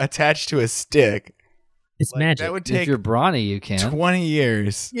rock attached to a stick. It's Like, magic. that would If take you're Bronny, you can. 20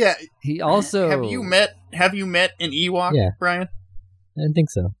 years. Yeah. He also Have you met an Ewok, Yeah. Brian? I didn't think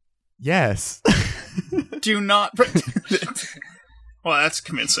so. Yes. Do not. Well, that's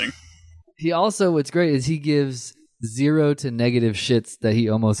convincing. He also, what's great is he gives 0 to negative shits that he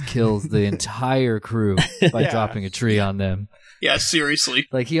almost kills the entire crew by Yeah. dropping a tree on them. Yeah, seriously.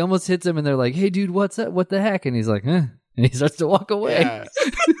 Like he almost hits them and they're like, "Hey dude, what's up? What the heck?" And he's like, "Huh." And he starts to walk away. Yeah.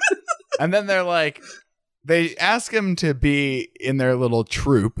 And then they're like, they ask him to be in their little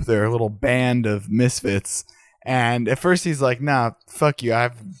troop, their little band of misfits. And at first he's like, nah, fuck you.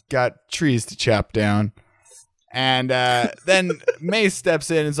 I've got trees to chop down. And then Mace steps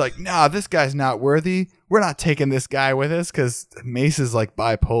in and is like, nah, this guy's not worthy. We're not taking this guy with us because Mace is like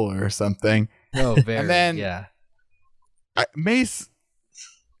bipolar or something. Oh, very. And then- yeah. Mace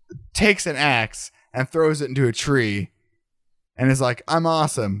takes an axe and throws it into a tree and is like, I'm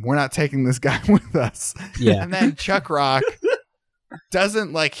awesome. We're not taking this guy with us. Yeah. And then Chuck Rock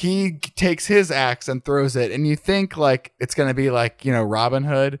doesn't like, he takes his axe and throws it. And you think like it's going to be like, you know, Robin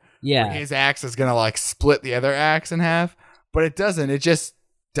Hood. Where Yeah. his axe is going to like split the other axe in half. But it doesn't. It just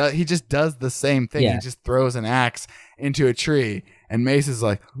he just does the same thing. Yeah. He just throws an axe into a tree. And Mace is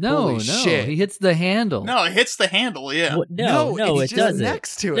like, No, holy shit. he hits the handle. No, it hits the handle, yeah. What? No, it's it just doesn't.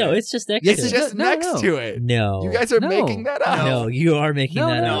 next to it. No, it's just next Yes, to It's it. just No, next no. to it. No. You guys are No. making that up. No, you are making No,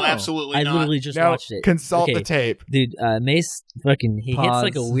 that no. No, up. absolutely I not. literally just No, watched it. consult Okay, the tape. Dude, Mace fucking he hits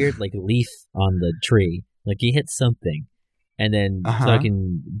like a Pause. weird like leaf on the tree. Like he hits something. And then Uh-huh.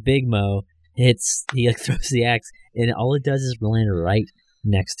 fucking Big Mo he like throws the axe and all it does is land right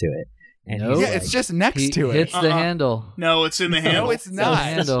next to it. And No. he's Yeah, like, it's just next He to it. hits the Uh-uh. handle. No, it's in the handle. No, it's The not.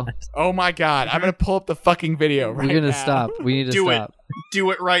 handle. Oh my god, I'm gonna pull up the fucking video right We're gonna now. stop. We need to Do it. stop. Do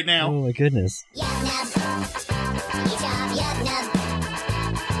it right now. oh my goodness.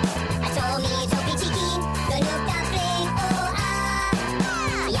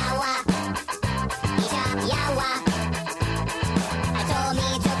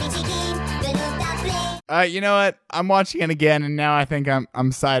 You know what? I'm watching it again, and now I think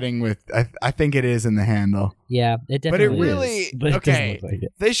I'm siding with. I think it is in the handle. Yeah, it But it definitely really is. But it doesn't okay. look like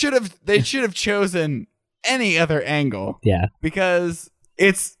it. They should have chosen any other angle Yeah. because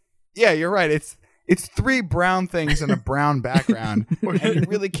it's you're right. It's 3 brown things in a brown background, and you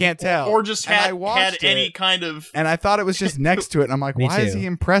really can't tell. Or just And I had watched any it, kind of. and I thought it was just next to it, and I'm like, Me why is too. he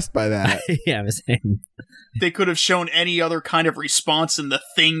impressed by that? Yeah, I was saying. They could have shown any other kind of response in the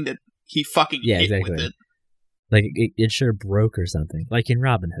thing that he fucking Yeah, hit exactly. with it. Like it should have broke or something. Like in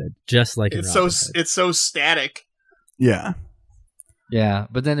Robin Hood. Just like in It's Robin so Hood. it's so static. Yeah, Yeah,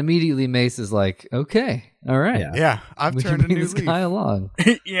 but then immediately Mace is like, "Okay, all right, Yeah. yeah. I've we can turned a bring new this leaf. guy along."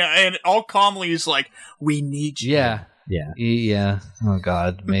 Yeah, and all calmly he's like, "We need you. Yeah, Yeah. yeah. Oh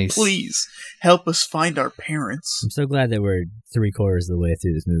God, Mace. Please help us find our parents." I'm so glad that we're 3/4 of the way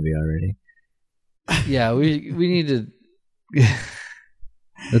through this movie already. Yeah, we need to.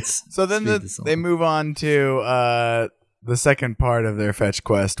 Let's. So then speed this they along. move on to the second part of their fetch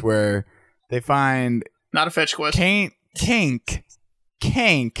quest where they find Not a fetch quest. Kank.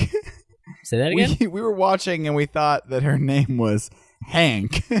 Say that again? We were watching and we thought that her name was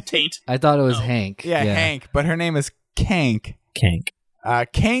Hank. Taint. I thought it was Oh. Hank. yeah, Hank, but her name is Kank. Kank.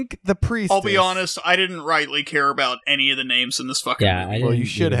 Kank the priestess. I'll be honest, I didn't rightly care about any of the names in this fucking Yeah, movie. Well, you didn't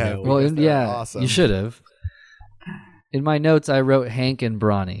should even have. know. Well, because they're yeah, awesome. you should have. In my notes, I wrote Hank and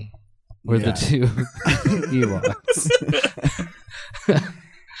Bronny. were Yeah. the two Ewoks.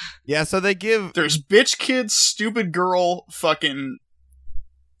 Yeah, so they give There's bitch kid, stupid girl, fucking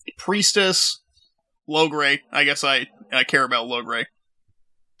priestess, Logray. I guess I care about Logray.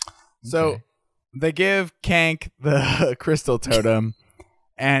 So Okay. they give Kank the crystal totem,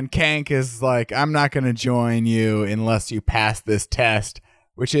 and Kank is like, I'm not going to join you unless you pass this test,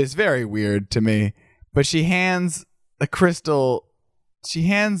 which is very weird to me. But she hands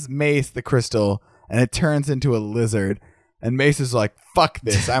Mace the crystal, and it turns into a lizard. And Mace is like, fuck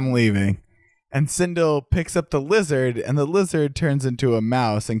this, I'm leaving. And Sindel picks up the lizard, and the lizard turns into a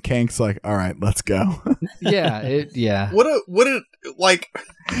mouse, and Kank's like, all right, let's go. Yeah. What a like.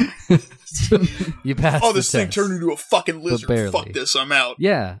 You passed. Oh, the this thing test. turned into a fucking lizard. barely. Fuck this, I'm out.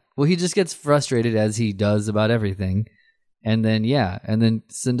 Yeah. Well, he just gets frustrated as he does about everything, and then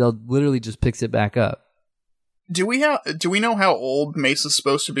Sindel literally just picks it back up. Do we know how old Mace is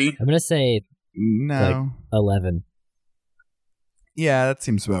supposed to be? I'm gonna say No. 11. Yeah, that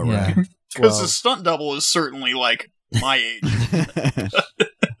seems about Yeah. right. Because the stunt double is certainly like my age.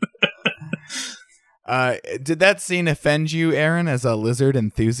 Did that scene offend you, Aaron, as a lizard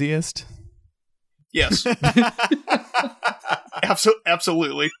enthusiast? Yes,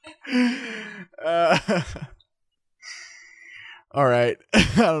 absolutely. All right. I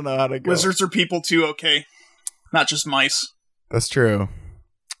don't know how to go. Lizards are people too. Okay, not just mice. That's true.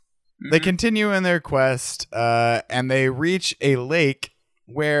 They Mhm. continue in their quest, and they reach a lake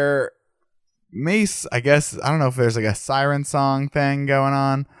where Mace, I guess, I don't know if there's like a siren song thing going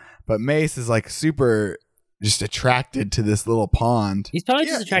on, but Mace is like super just attracted to this little pond. He's probably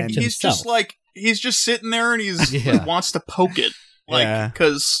Yeah, just attracted to he's himself. just like he's just sitting there and he Yeah. wants to poke it, like Yeah.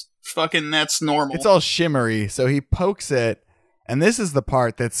 because fucking that's normal. It's all shimmery, so he pokes it, and this is the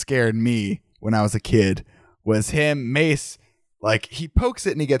part that scared me when I was a kid, was Mace, like, he pokes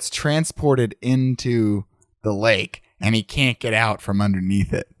it and he gets transported into the lake, and he can't get out from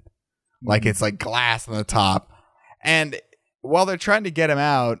underneath it. Like, it's like glass on the top. And while they're trying to get him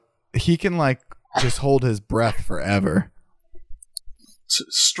out, he can, like, just hold his breath forever.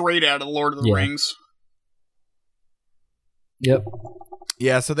 Straight out of Lord of the Yeah. Rings. Yep.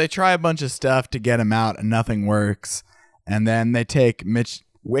 Yeah, so they try a bunch of stuff to get him out, and nothing works. And then they take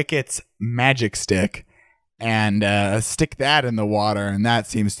Wicket's magic stick and stick that in the water, and that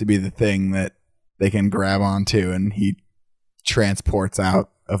seems to be the thing that they can grab onto, and he transports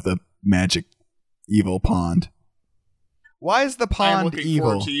out of the magic evil pond. Why is the I am pond looking evil?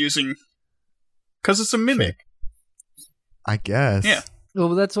 forward to using because it's a mimic. I guess. Yeah. Well,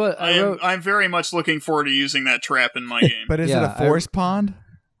 that's what I wrote. I'm very much looking forward to using that trap in my game. But is Yeah, it a force pond?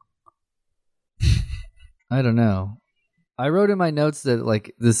 I don't know. I wrote in my notes that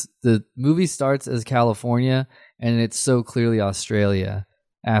like the movie starts as California and it's so clearly Australia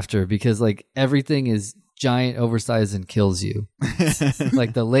after, because like everything is giant, oversized, and kills you.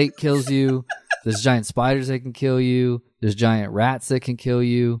 Like the lake kills you. There's giant spiders that can kill you. There's giant rats that can kill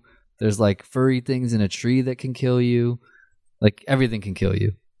you. There's like furry things in a tree that can kill you. Like everything can kill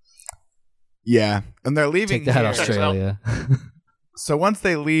you. Yeah, and they're leaving Take that, here. Australia. So once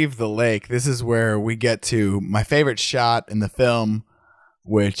they leave the lake, this is where we get to my favorite shot in the film,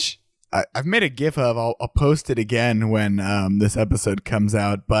 which I've made a GIF of. I'll post it again when this episode comes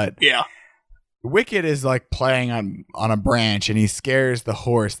out. But Yeah. Wicket is like playing on a branch, and he scares the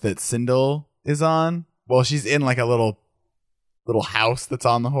horse that Sindel is on. Well, she's in like a little house that's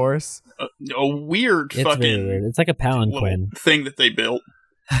on the horse. A weird It's fucking really weird. It's like a little palanquin. thing that they built.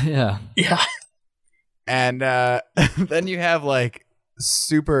 Yeah. Yeah. And then you have like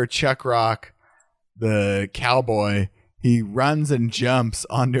Super Chuck Rock, the cowboy. He runs and jumps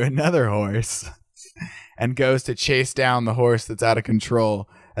onto another horse and goes to chase down the horse that's out of control.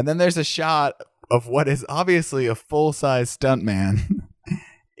 And then there's a shot of what is obviously a full-size stuntman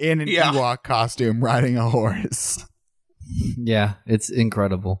in an Yeah. Ewok costume riding a horse. Yeah. It's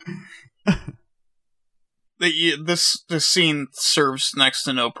incredible. This scene serves next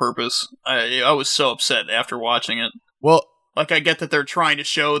to no purpose. I was so upset after watching it. Well, Like, I get that they're trying to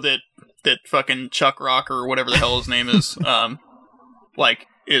show that fucking Chuck Rock or whatever the hell his name is, like,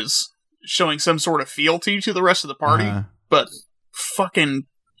 is showing some sort of fealty to the rest of the party. But fucking,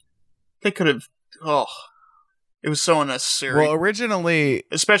 they could have. Oh, it was so unnecessary. well, originally,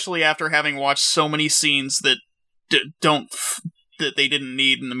 Especially after having watched so many scenes that that they didn't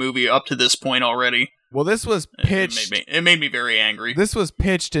need in the movie up to this point already. well, this was pitched. It made me very angry. This was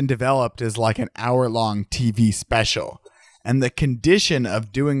pitched and developed as like an hour-long TV special. And the condition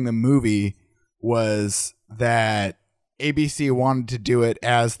of doing the movie was that ABC wanted to do it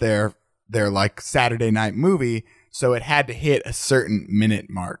as their like Saturday night movie, so it had to hit a certain minute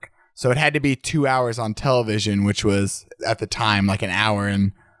mark. So it had to be 2 hours on television, which was at the time like an hour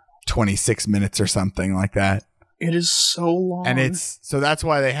and 26 minutes or something like that. It is so long. And so that's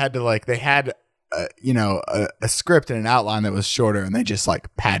why they had to a script and an outline that was shorter, and they just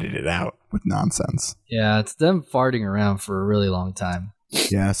like padded it out with nonsense. Yeah, it's them farting around for a really long time.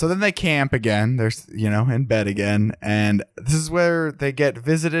 Yeah, so then they camp again. They're, in bed again. And this is where they get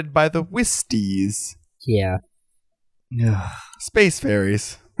visited by the Wisties. Yeah. Yeah. Space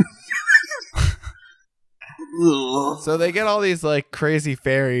fairies. So they get all these like crazy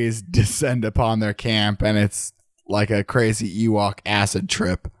fairies descend upon their camp, and it's like a crazy Ewok acid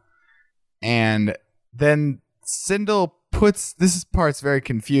trip. And then Sindel this part's very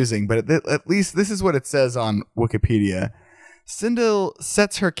confusing, but at least this is what it says on Wikipedia. Sindel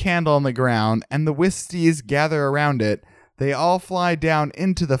sets her candle on the ground, and the Wisties gather around it. They all fly down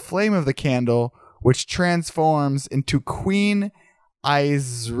into the flame of the candle, which transforms into Queen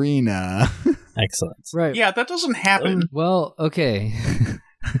Izrina. Excellent. Right. Yeah, that doesn't happen. Well, okay.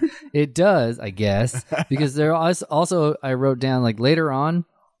 It does, I guess, because there also I wrote down like later on,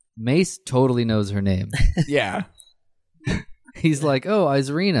 Mace totally knows her name. Yeah. He's like, "Oh,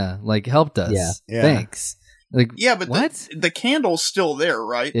 Izrina, like helped us. Yeah. Thanks." Like, Yeah, but what? the candle's still there,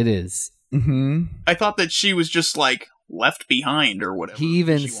 right? It is. Mm-hmm. I thought that she was just like left behind or whatever. He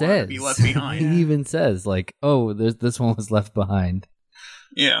even She wanted to says. be left behind. He even says like, "Oh, this one was left behind."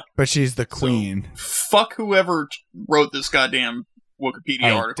 Yeah. But she's the queen. Fuck whoever wrote this goddamn Wikipedia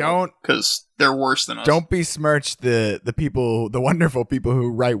Hey, article. Because they're worse than us. Don't besmirch the people, the wonderful people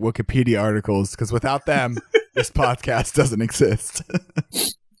who write Wikipedia articles, because without them, this podcast doesn't exist.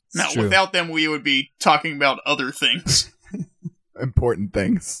 No, true. without them, we would be talking about other things. Important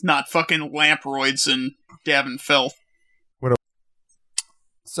things. Not fucking lamproids and Davin Felth.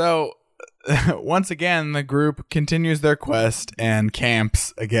 So, once again, the group continues their quest and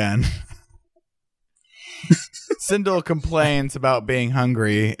camps again. Sindel complains about being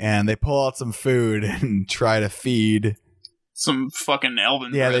hungry, and they pull out some food and try to feed. Some fucking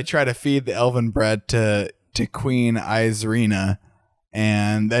elven Yeah, bread. they try to feed the elven bread to Queen Izrina,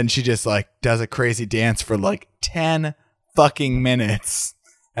 and then she just like does a crazy dance for like 10 fucking minutes,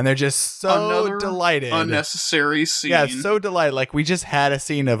 and they're just so Another delighted. unnecessary scene. Yeah, so delighted. Like we just had a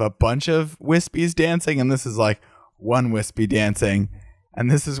scene of a bunch of wispies dancing, and this is like one wispy dancing,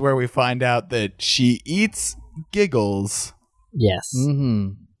 and this is where we find out that she eats giggles. Yes. Mm-hmm.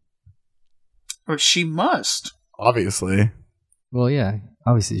 Or she must. Obviously. Well, yeah,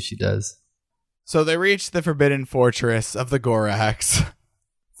 obviously she does. So they reach the forbidden fortress of the Gorax.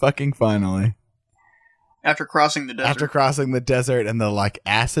 Fucking finally. After crossing the desert. After crossing the desert and the like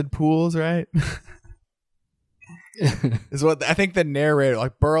acid pools, right? Is what I think the narrator,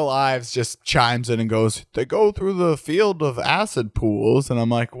 like Burl Ives, just chimes in and goes, "They go through the field of acid pools," and I'm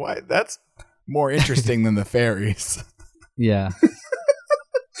like, "What? That's more interesting than the fairies." Yeah.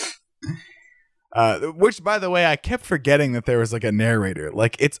 Which, by the way, I kept forgetting that there was like a narrator.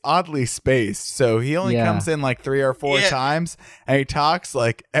 Like it's oddly spaced, so he only Yeah. comes in like 3 or 4 Yeah. times, and he talks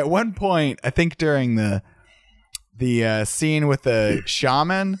like at one point. I think during the scene with the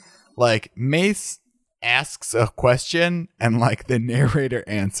shaman, like Mace asks a question and like the narrator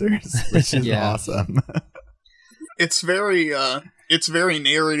answers, which is Yeah. awesome. It's very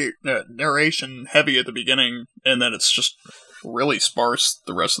narration heavy at the beginning, and then it's just really sparse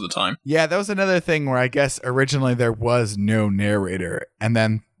the rest of the time. Yeah, that was another thing where I guess originally there was no narrator, and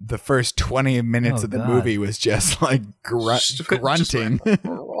then the first 20 minutes Oh, of the God. movie was just like Just grunting. like-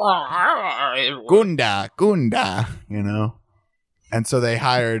 Gunda, Gunda, you know? And so they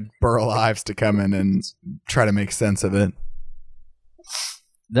hired Burl Ives to come in and try to make sense of it.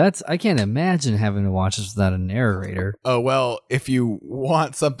 I can't imagine having to watch this without a narrator. Oh, well, if you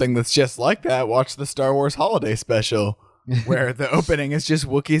want something that's just like that, watch the Star Wars Holiday Special, where the opening is just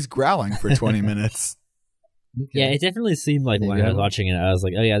Wookiees growling for 20 minutes. Yeah, it definitely seemed like There when you I was go. watching it, I was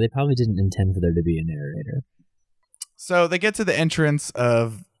like, oh yeah, they probably didn't intend for there to be a narrator. So they get to the entrance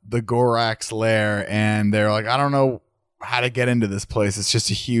of the Gorax lair, and they're like, I don't know how to get into this place. It's just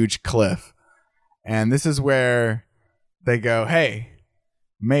a huge cliff. And this is where they go, hey,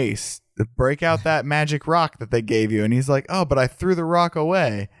 Mace, break out that magic rock that they gave you. And he's like, oh, but I threw the rock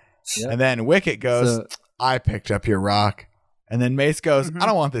away. Yep. And then Wicket goes, So- I picked up your rock. And then Mace goes, I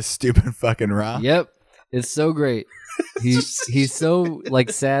don't want this stupid fucking rock. Yep. It's so great. He's so like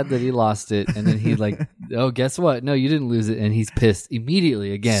sad that he lost it, and then he like, oh, guess what? No, you didn't lose it, and he's pissed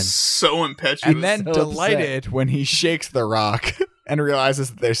immediately again. So impetuous. And then so delighted when he shakes the rock and realizes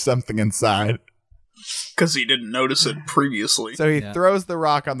that there's something inside. Because he didn't notice it previously. So he throws the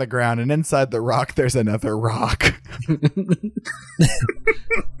rock on the ground, and inside the rock, there's another rock.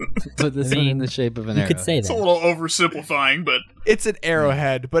 Put this one in the shape of an arrow. You could say It's a that. little oversimplifying, but It's an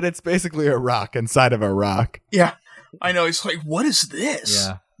arrowhead, but it's basically a rock inside of a rock. yeah. I know, he's like, what is this?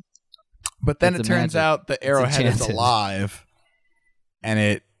 Yeah. But then It's it a turns magic. out the arrowhead is enchanted. alive, and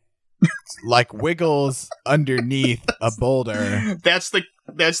it like wiggles underneath a boulder. That's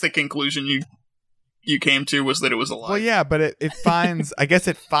the conclusion you came to, was that it was alive. Well, yeah, but it finds. I guess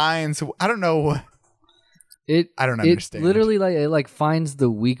it finds. I don't know. I don't understand. It literally it finds the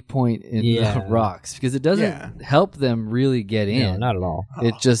weak point in the rocks, because it doesn't help them really get in. No, not at all.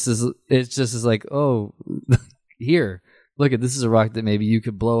 It just is like, oh, here, look at this is a rock that maybe you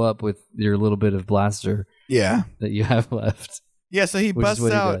could blow up with your little bit of blaster Yeah. that you have left. Yeah. So he Which is busts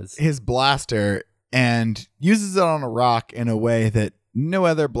what he out does. his blaster and uses it on a rock in a way that no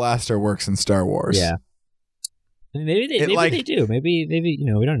other blaster works in Star Wars. Yeah. I mean, maybe they do. Maybe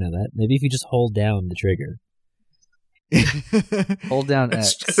we don't know that. Maybe if you just hold down the trigger. Hold down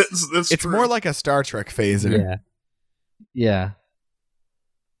That's X. that's It's true. more like a Star Trek phaser. Yeah. Yeah.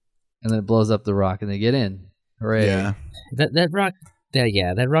 And then it blows up the rock and they get in. Hooray. Yeah. That rock.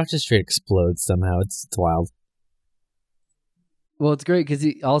 That rock just straight explodes somehow. It's wild. Well, it's great because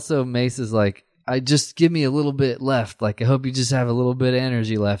he also, Mace is like, I just give me a little bit left. Like, I hope you just have a little bit of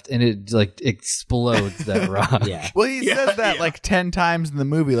energy left. And it like explodes that rock. Yeah. Well, he says that like 10 times in the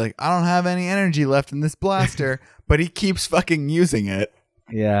movie. Like, I don't have any energy left in this blaster, but he keeps fucking using it.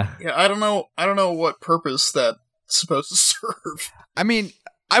 Yeah. Yeah, I don't know what purpose that's supposed to serve. I mean,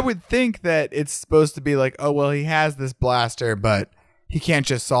 I would think that it's supposed to be like, oh, well, he has this blaster, but he can't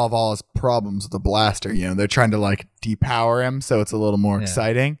just solve all his problems with the blaster. You know, they're trying to like depower him, so it's a little more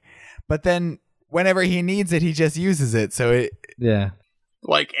exciting. But then whenever he needs it, he just uses it. So it, Yeah.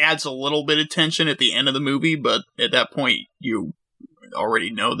 Like, adds a little bit of tension at the end of the movie, but at that point, you already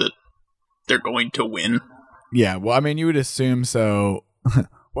know that they're going to win. yeah. Well, I mean, you would assume so.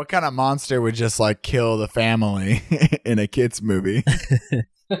 What kind of monster would just like kill the family in a kids movie?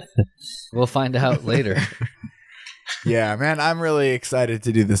 We'll find out later. Yeah, man, I'm really excited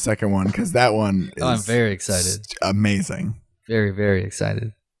to do the second one because that one is I'm very excited. amazing. Very, very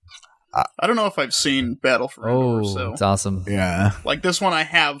excited. I don't know if I've seen Battle for Endor, so it's awesome. Yeah. like this one I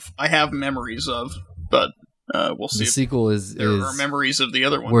have memories of, but we'll see The if sequel is there are memories of the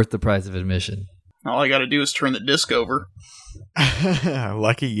other one. worth the price of admission. All I got to do is turn the disc over.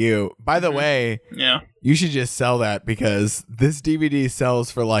 Lucky you. By the way, Yeah. you should just sell that because this DVD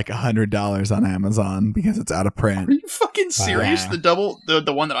sells for like $100 on Amazon because it's out of Are print. you fucking serious? Yeah.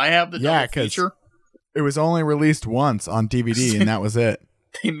 The one that I have, the Yeah, double feature? It was only released once on DVD and that was it.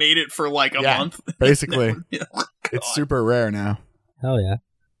 They made it for like a Yeah, month. basically. Yeah. It's super rare now. Hell yeah.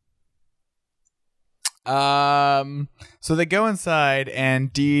 So they go inside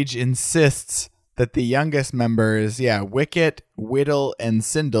and Deej insists that the youngest members, Wicket, Whittle, and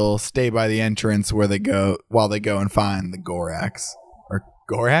Sindel stay by the entrance while they go and find the Gorax. Or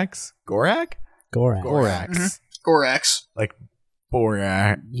Gorax? Gorak? Gorak. Gorax. Gorax. Like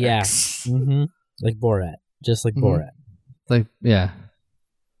Borak. Yeah. Mm-hmm. Like Borat. Just like Borat. Like, yeah.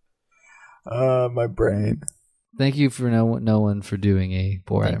 My brain. Thank you for no one for doing a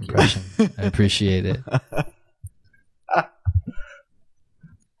Borat Thank you. impression. I appreciate it.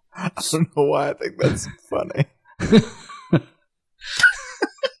 I don't know why I think that's funny.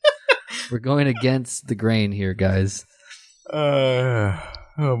 We're going against the grain here, guys. Oh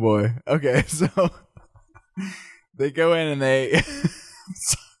boy. Okay, so they go in and they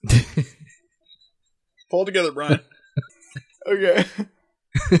Pull together, Brian. okay.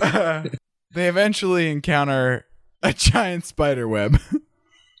 They eventually encounter a giant spider web.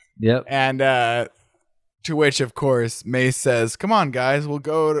 Yep. And to which, of course, Mace says, "Come on, guys, we'll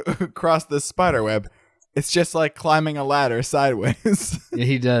go across this spider web. It's just like climbing a ladder sideways." Yeah,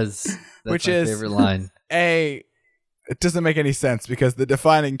 he does. That's Which my is- favorite line. It doesn't make any sense because the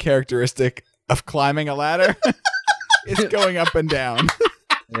defining characteristic of climbing a ladder is going up and down.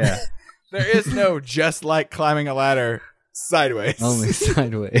 Yeah. There is no just like climbing a ladder sideways. Only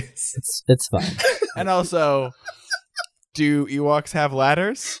sideways. It's fine. And also, do Ewoks have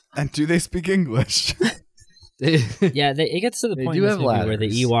ladders? And do they speak English? Yeah, it gets to the They point do in this have movie where the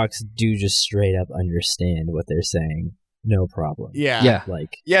ladders. Ewoks do just straight up understand what they're saying. No problem. Yeah. Yeah.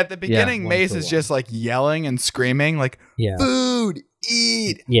 Like, Yeah, at the beginning, one Mace for is one. just like yelling and screaming, like, yeah. food,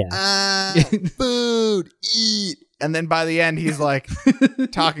 eat, Yeah. food, eat. And then by the end, he's like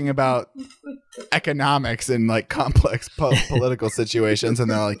talking about economics and like complex political situations. And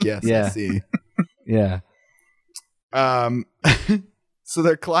they're like, yes, I Yeah. see. Yeah. So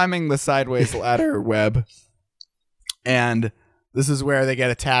they're climbing the sideways ladder web, and this is where they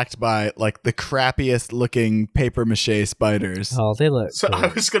get attacked by like the crappiest looking paper mache spiders. Oh, they look. So cool. I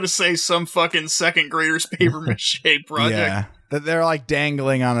was gonna say some fucking second graders paper mache project. Yeah, that they're like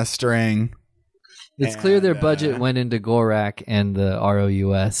dangling on a string. It's clear their And, budget went into Gorak and the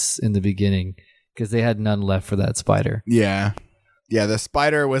ROUS in the beginning because they had none left for that spider. Yeah. The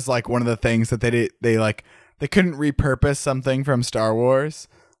spider was like one of the things that they couldn't repurpose something from Star Wars,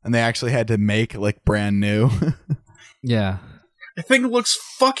 and they actually had to make like brand new. Yeah. The thing looks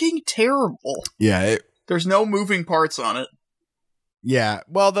fucking terrible. Yeah. There's no moving parts on it. Yeah.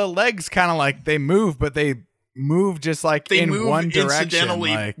 Well, the legs kind of like they move, but they move just like They in move one direction.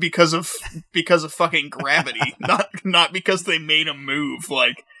 incidentally Like, because of fucking gravity, not because they made them move.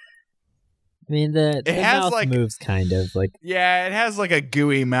 Like, I mean, the has, mouth like- moves kind of like. yeah, it has like a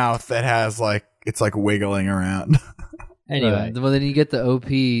gooey mouth that has like it's like wiggling around. Anyway, Well, then you get the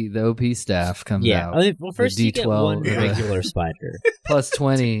OP staff comes yeah. out. I mean, well, first The you get D12 one or the- regular spider. Plus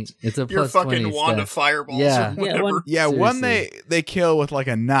 20. It's a your plus fucking 20 wand staff. of fireballs Yeah. or whatever. one- Yeah, one Seriously. they kill with like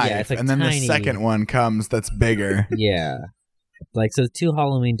a knife, Yeah, it's, like, and then tiny. the second one comes that's bigger. Yeah, like so 2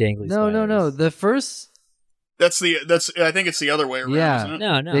 Halloween dangly. No. spiders. The first, That's I think it's the other way around, Yeah. isn't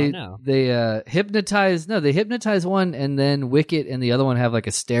it? No. they hypnotize. No, they hypnotize one, and then Wicket and the other one have like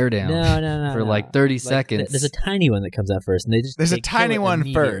a stare down. No. for like 30 seconds. There's a tiny one that comes out first, and There's they a tiny kill it one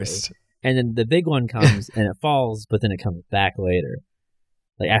immediately. first. And then the big one comes and it falls, but then it comes back later,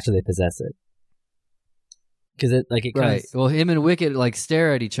 like after they possess it. Because it comes. Right. Well, him and Wicket like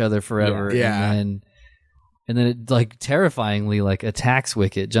stare at each other forever. Yeah. And then it like terrifyingly like attacks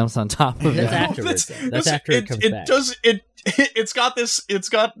Wicket, jumps on top of That's it. afterwards, though. That's after it comes back. It's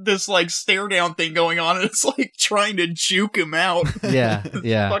got this like stare down thing going on, and it's like trying to juke him out. Yeah.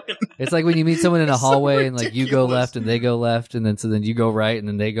 Fucking, It's like when you meet someone in a It's so hallway and like you go ridiculous. left and they go left, and then you go right and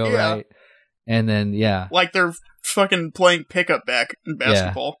then they go Yeah. right. And then like they're fucking playing pickup in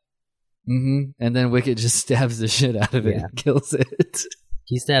basketball. And then Wicket just stabs the shit out of it Yeah. and kills it.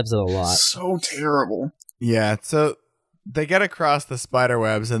 He stabs it a lot. So terrible. Yeah, so they get across the spider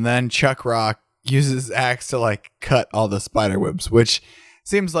webs, and then Chuck Rock uses his axe to like cut all the spider webs, which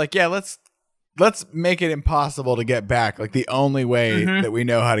seems like let's make it impossible to get back, like the only way Mhm. that we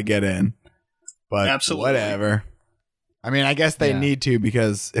know how to get in. But Absolutely. whatever. I mean, I guess they Yeah. need to,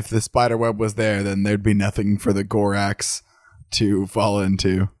 because if the spider web was there, then there'd be nothing for the Gorax to fall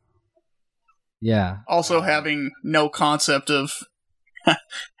into. Yeah. Also having no concept of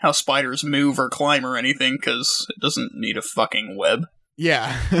how spiders move or climb or anything, because it doesn't need a fucking web.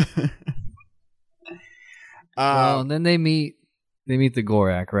 Yeah. Well, and then they meet the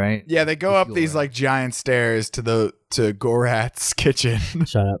Gorak, right? yeah, they go The up these Gorak. like giant stairs to Gorat's kitchen.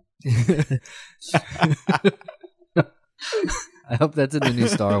 Shut up. I hope that's in the new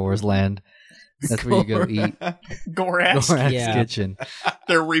Star Wars land. That's where you go eat. Gorat's. Gorak's Yeah. kitchen.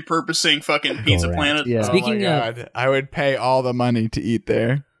 They're repurposing fucking Pizza Gorat. Planet. Yeah. Oh Speaking my of- God, I would pay all the money to eat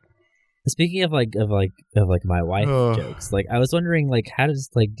there. Speaking of like my wife Ugh. jokes, like I was wondering, like how does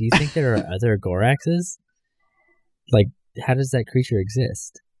do you think there are other Goraxes? Like how does that creature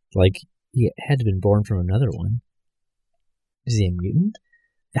exist? Like he had to have been born from another one. Is he a mutant?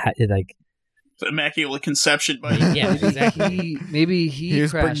 Immaculate conception by Yeah, exactly. Maybe he He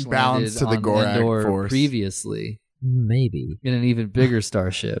was bringing crash balance landed to the on Gorak Endor force. previously Maybe. in an even bigger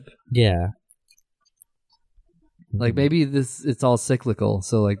starship. Yeah. Like maybe it's all cyclical.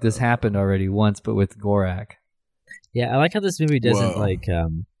 So like this happened already once, but with Gorak. Yeah, I like how this movie doesn't Whoa.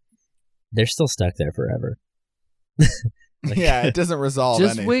 they're still stuck there forever. Like- Yeah, it doesn't resolve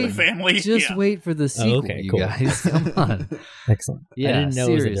Just anything. wait. family. Just yeah. wait for the sequel, okay, you cool. guys. Come on. Excellent. I Yeah, didn't know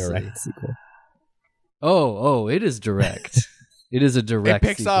it was a seriously. direct sequel. Oh, it is direct. It is a It direct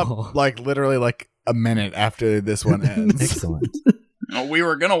picks sequel. up like literally like a minute after this one ends. Excellent. Well, we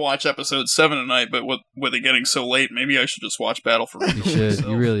were gonna watch episode 7 tonight, but with it getting so late, maybe I should just watch Battle for You should.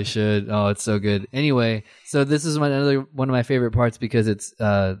 You really should. Oh, it's so good. Anyway, so this is another one of my favorite parts because it's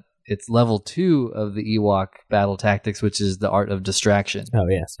level 2 of the Ewok battle tactics, which is the art of distraction. Oh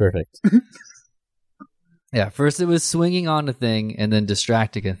yes, perfect. Yeah, first it was swinging on a thing and then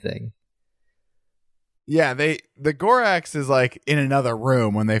distracting a thing. Yeah, the Gorax is like in another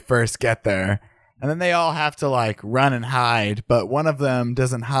room when they first get there. And then they all have to like run and hide, but one of them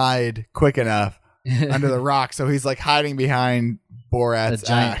doesn't hide quick enough under the rock, so he's like hiding behind A Borat's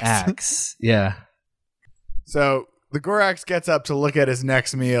giant axe. Yeah. So the Gorax gets up to look at his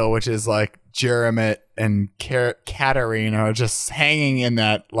next meal, which is like Jeremit and Katarina just hanging in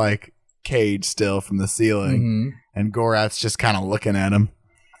that like cage still from the ceiling. Mhm. And Gorat's just kind of looking at him.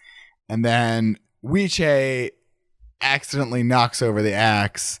 And then Weiche accidentally knocks over the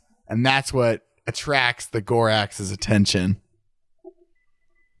axe, and that's what attracts the Gorax's attention.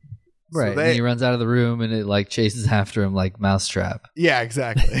 Right. And he runs out of the room and it like chases after him like Mousetrap. Yeah,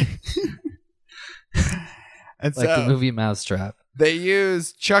 exactly. And Like so the movie Mousetrap. they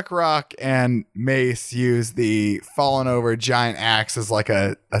use Chuck Rock and Mace use the fallen over giant axe as like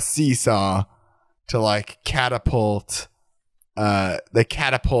a seesaw to like catapult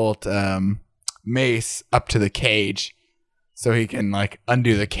Mace up to the cage so he can like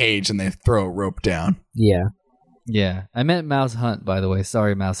undo the cage, and they throw a rope down. Yeah. Yeah. I meant Mouse Hunt, by the way.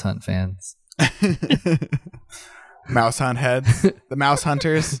 Sorry, Mouse Hunt fans. Mouse hunt heads. The mouse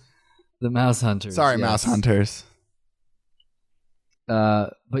hunters. The Mouse Hunters. Sorry, yes. mouse hunters.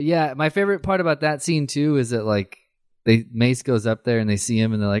 But yeah, my favorite part about that scene too is that like Mace goes up there and they see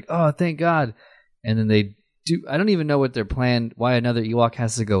him and they're like, "Oh, thank God!" And then they do. I don't even know what their plan. Why another Ewok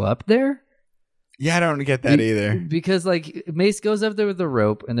has to go up there? Yeah, I don't get that either. Because like Mace goes up there with the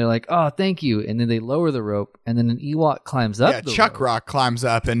rope and they're like, "Oh, thank you," and then they lower the rope and then an Ewok climbs up. Yeah, the Chuck rope. Rock climbs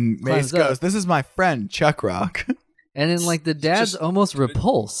up and Mace goes, "This is my friend Chuck Rock." And then like the dad's almost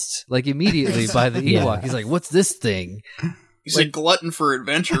repulsed, like immediately by the Ewok. Yeah. He's like, "What's this thing?" He's a glutton for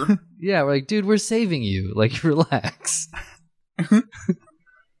adventure. Yeah, we're like, dude, we're saving you. Like, relax.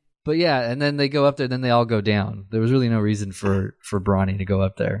 But yeah, and then they go up there, then they all go down. There was really no reason for Brawny to go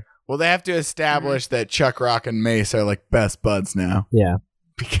up there. Well, they have to establish that Chuck Rock and Mace are like best buds now Yeah.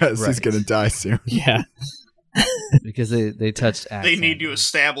 because he's Right. going to die soon. Yeah. Because they touched axe. They need to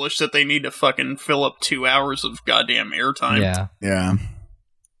establish that they need to fucking fill up 2 hours of goddamn airtime. Yeah. Yeah.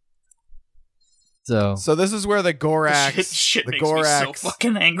 So this is where the Gorax, Shit the makes me so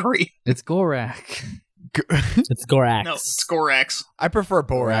fucking angry. it's Gorak. It's Gorax. No, it's Gorax. I prefer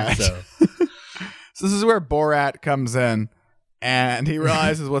Borat. So So this is where Borat comes in, and he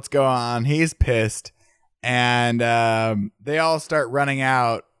realizes what's going on. He's pissed, and they all start running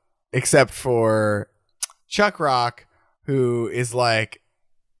out, except for Chuck Rock, who is like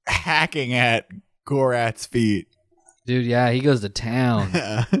hacking at Gorat's feet. dude, yeah, he goes to town.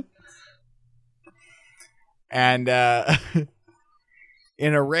 And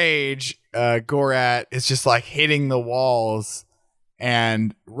in a rage, Gorat is just like hitting the walls,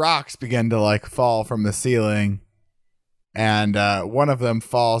 and rocks begin to like fall from the ceiling, and one of them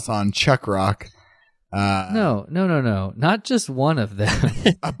falls on Chuck Rock. No, not just one of them.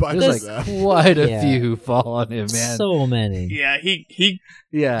 A bunch There's of like them. quite a Yeah. few who fall on him, man. So many. Yeah, he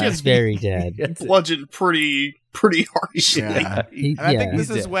Yeah, He's very dead. bludgeoned pretty harshly. Yeah. He- And I think yeah. this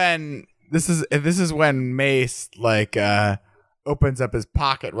is when this is when Mace like opens up his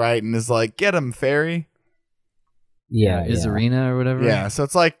pocket, right, and is like, "Get him, fairy." Yeah. Izarina or whatever. Yeah, so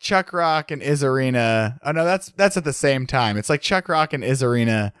it's like Chuck Rock and Izarina. Oh no, that's at the same time. It's like Chuck Rock and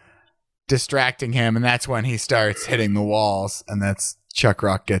Izarina distracting him, and that's when he starts hitting the walls, and that's Chuck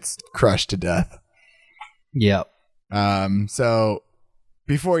Rock gets crushed to death. Yep. So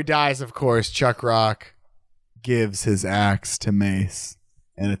before he dies, of course, Chuck Rock gives his axe to Mace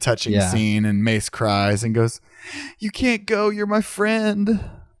in a touching Yeah. scene, and Mace cries and goes, "You can't go, you're my friend."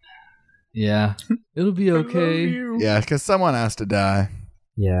 Yeah. It'll be okay. Yeah, because someone has to die.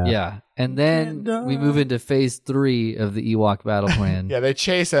 Yeah. Yeah. And then we move into phase 3 of the Ewok battle plan. Yeah, they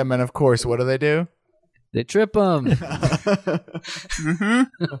chase him, and of course, what do? They trip him. Mm-hmm.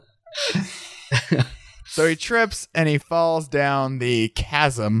 So he trips and he falls down the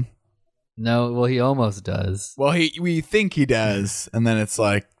chasm. No, well, he almost does. Well, we think he does, and then it's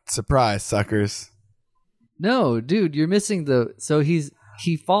like, surprise, suckers. No, dude, you're missing so he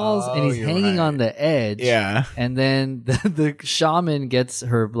falls and he's you're hanging right. on the edge. Yeah. And then the shaman gets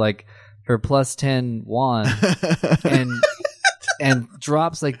her plus 10 wand and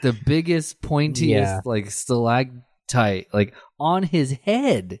drops like the biggest pointiest Yeah. like stalactite like on his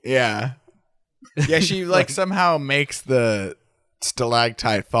head. Yeah. Yeah, she like somehow makes the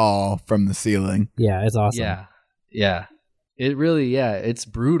stalactite fall from the ceiling. Yeah, it's awesome. Yeah. Yeah. It really, it's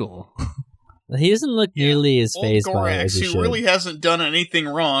brutal. He doesn't look nearly as Old phased by it as Gorax, he who should. really hasn't done anything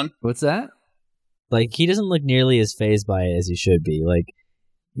wrong. What's that? Like, he doesn't look nearly as phased by it as he should be. Like,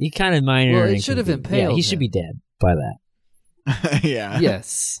 he kind of minor. Well, it and should have confused. impaled Yeah, he should him. be dead by that. Yeah.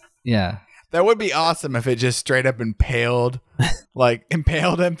 Yes. Yeah. That would be awesome if it just straight up impaled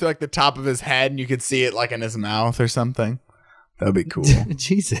him through like the top of his head and you could see it like in his mouth or something. That would be cool.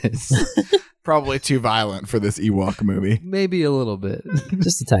 Jesus. Probably too violent for this Ewok movie. Maybe a little bit.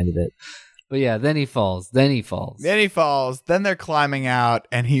 Just a tiny bit. But yeah, then he falls. Then he falls. Then they're climbing out,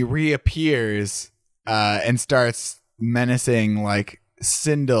 and he reappears and starts menacing like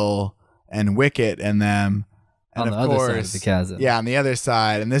Sindel and Wicket and them. And On the of other course, side of the chasm. Yeah, on the other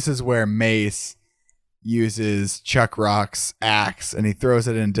side. And this is where Mace uses Chuck Rock's axe and he throws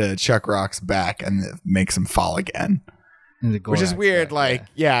it into Chuck Rock's back and it makes him fall again. Which is weird.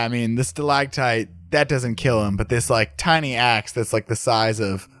 I mean, the stalactite, that doesn't kill him, but this like tiny axe that's like the size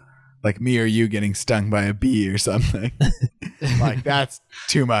of like me or you getting stung by a bee or something. Like, that's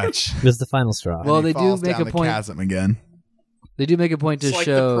too much. It was the final straw. Well, they do make a the point. Chasm again. They do make a point to It's like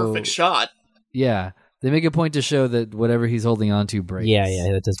show the perfect shot. Yeah, they make a point to show that whatever he's holding on to breaks. Yeah,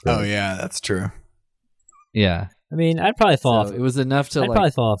 that does break. Oh yeah, that's true. Yeah. I mean, I'd probably fall off. It was enough to I'd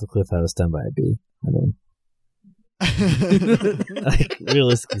probably fall off a cliff if I was stung by a bee. I mean, like,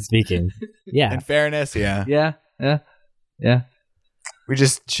 realistically speaking, yeah. In fairness, yeah. Yeah. We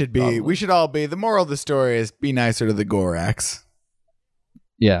just should be. We should all be. The moral of the story is be nicer to the Gorax.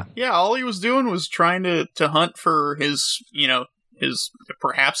 Yeah. Yeah, all he was doing was trying to hunt for his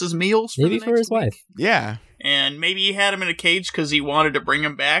perhaps his meals. Maybe for his wife. Yeah. And maybe he had him in a cage because he wanted to bring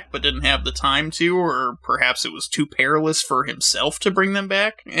him back but didn't have the time to, or perhaps it was too perilous for himself to bring them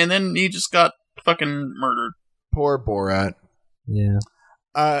back. And then he just got fucking murdered. Poor Borat. Yeah.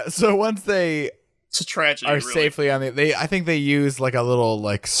 So once they It's a tragedy. are really. safely on I think they use like a little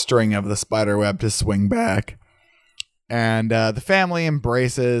like string of the spider web to swing back. And the family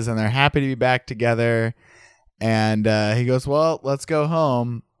embraces and they're happy to be back together. And he goes, well, let's go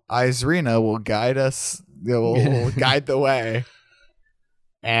home. Izrina will guide us. Will guide the way.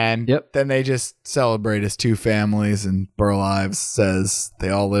 And then they just celebrate as two families. And Burl Ives says they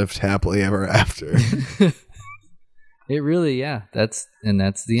all lived happily ever after. It really, yeah. That's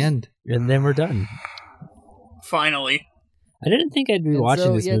the end. And then we're done. Finally. I didn't think I'd be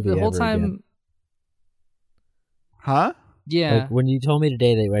watching this movie the whole ever time. again. Huh? Yeah. Like, when you told me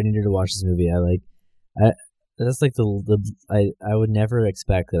today that I needed to watch this movie, that's like I would never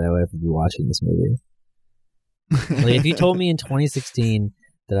expect that I would ever be watching this movie. Like, if you told me in 2016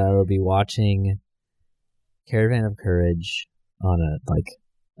 that I would be watching Caravan of Courage on a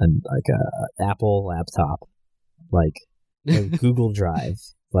Apple laptop, like a Google Drive,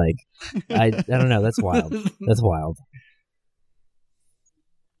 like I don't know, that's wild. That's wild.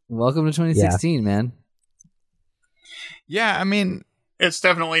 Welcome to 2016, man. Yeah, I mean, It's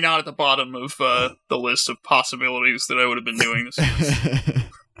definitely not at the bottom of the list of possibilities that I would have been doing this.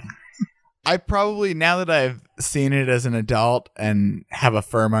 I probably, now that I've seen it as an adult and have a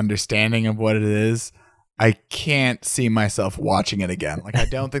firm understanding of what it is, I can't see myself watching it again. Like, I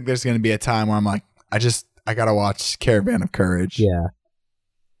don't think there's going to be a time where I'm like, I got to watch Caravan of Courage. Yeah.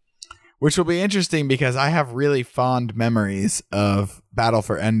 Which will be interesting because I have really fond memories of Battle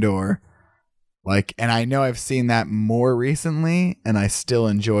for Endor. Like, and I know I've seen that more recently and I still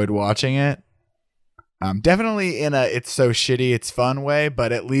enjoyed watching it. Definitely in a it's so shitty it's fun way,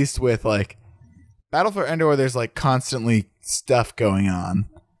 but at least with like Battle for Endor, there's like constantly stuff going on.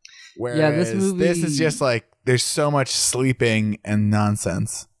 Whereas this is just like there's so much sleeping and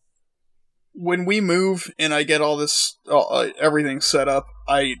nonsense. When we move and I get all this everything set up,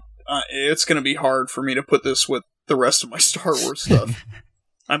 it's going to be hard for me to put this with the rest of my Star Wars stuff.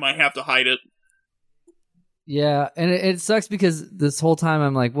 I might have to hide it. Yeah, and it sucks because this whole time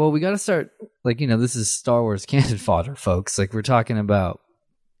I'm like, well, we got to start, like, this is Star Wars canon fodder, folks. Like, we're talking about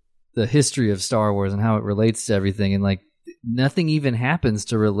the history of Star Wars and how it relates to everything, and like nothing even happens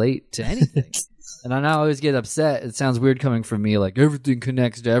to relate to anything. And I always get upset. It sounds weird coming from me, like everything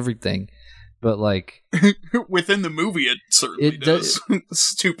connects to everything, but like within the movie, it certainly does.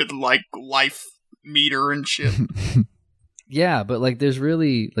 Stupid like life meter and shit. Yeah, but like there's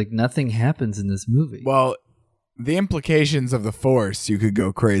really like nothing happens in this movie. Well, the implications of the Force you could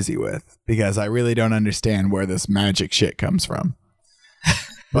go crazy with because I really don't understand where this magic shit comes from.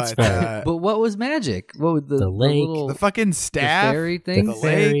 But what was magic? What was the lake, the fucking staff, the fairy thing, the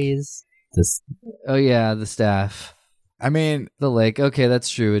fairies. Oh yeah, the staff. I mean, the lake. Okay, that's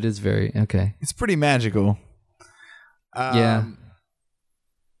true. It is very okay. It's pretty magical. Yeah.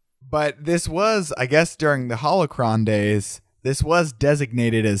 But this was, I guess, during the Holocron days. This was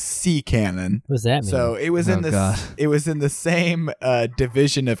designated as C canon. What does that mean? So it was it was in the same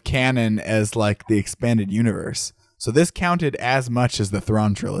division of canon as like the expanded universe. So this counted as much as the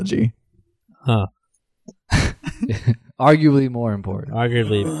Thrawn trilogy. Huh. Arguably more important.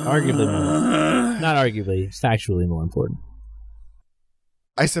 Arguably more. Not arguably, factually more important.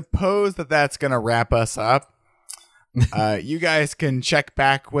 I suppose that's going to wrap us up. You guys can check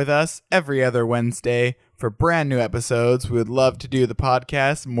back with us every other Wednesday for brand new episodes. We would love to do the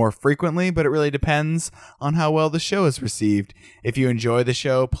podcast more frequently, but it really depends on how well the show is received. If you enjoy the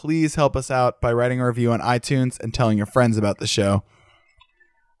show, please help us out by writing a review on iTunes and telling your friends about the show.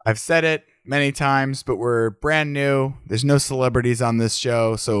 I've said it, many times, but we're brand new. There's no celebrities on this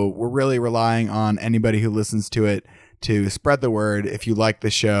show, so we're really relying on anybody who listens to it to spread the word. If you like the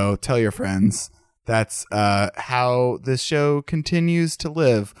show, tell your friends. That's how this show continues to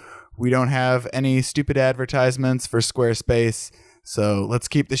live. We don't have any stupid advertisements for Squarespace, so let's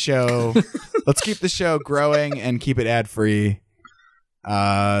keep the show growing and keep it ad-free.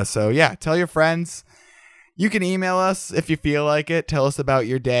 So yeah, tell your friends. You can email us if you feel like it. Tell us about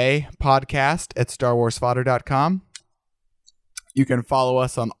your day, podcast@StarWarsFodder.com. You can follow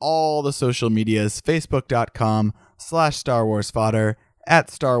us on all the social medias, Facebook.com/StarWarsFodder,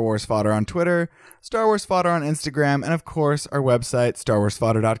 @StarWarsFodder on Twitter, Star Wars Fodder on Instagram, and of course our website,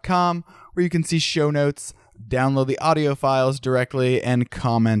 StarWarsFodder.com, where you can see show notes, download the audio files directly, and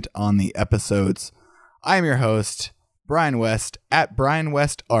comment on the episodes. I am your host, Brian West,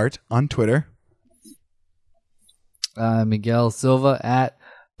 @BrianWestArt on Twitter. Miguel Silva,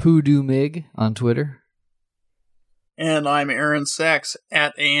 @PoodooMig on Twitter. And I'm Aaron Sachs,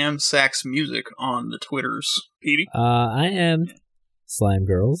 @AMSachsMusic on the Twitters. Petey? I am Slime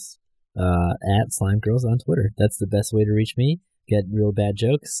Girls, @Slime Girls on Twitter. That's the best way to reach me. Get real bad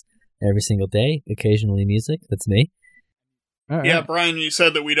jokes every single day, occasionally music. That's me. All right. Yeah, Brian, you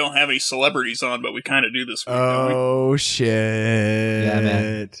said that we don't have any celebrities on, but we kind of do this week, don't we? Oh, shit. Yeah,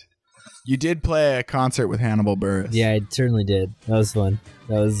 man. You did play a concert with Hannibal Buress. Yeah, I certainly did. That was fun.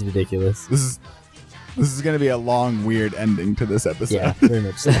 That was ridiculous. This is going to be a long, weird ending to this episode. Yeah, very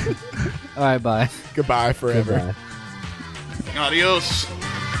much so. All right, bye. Goodbye forever. Goodbye. Adios.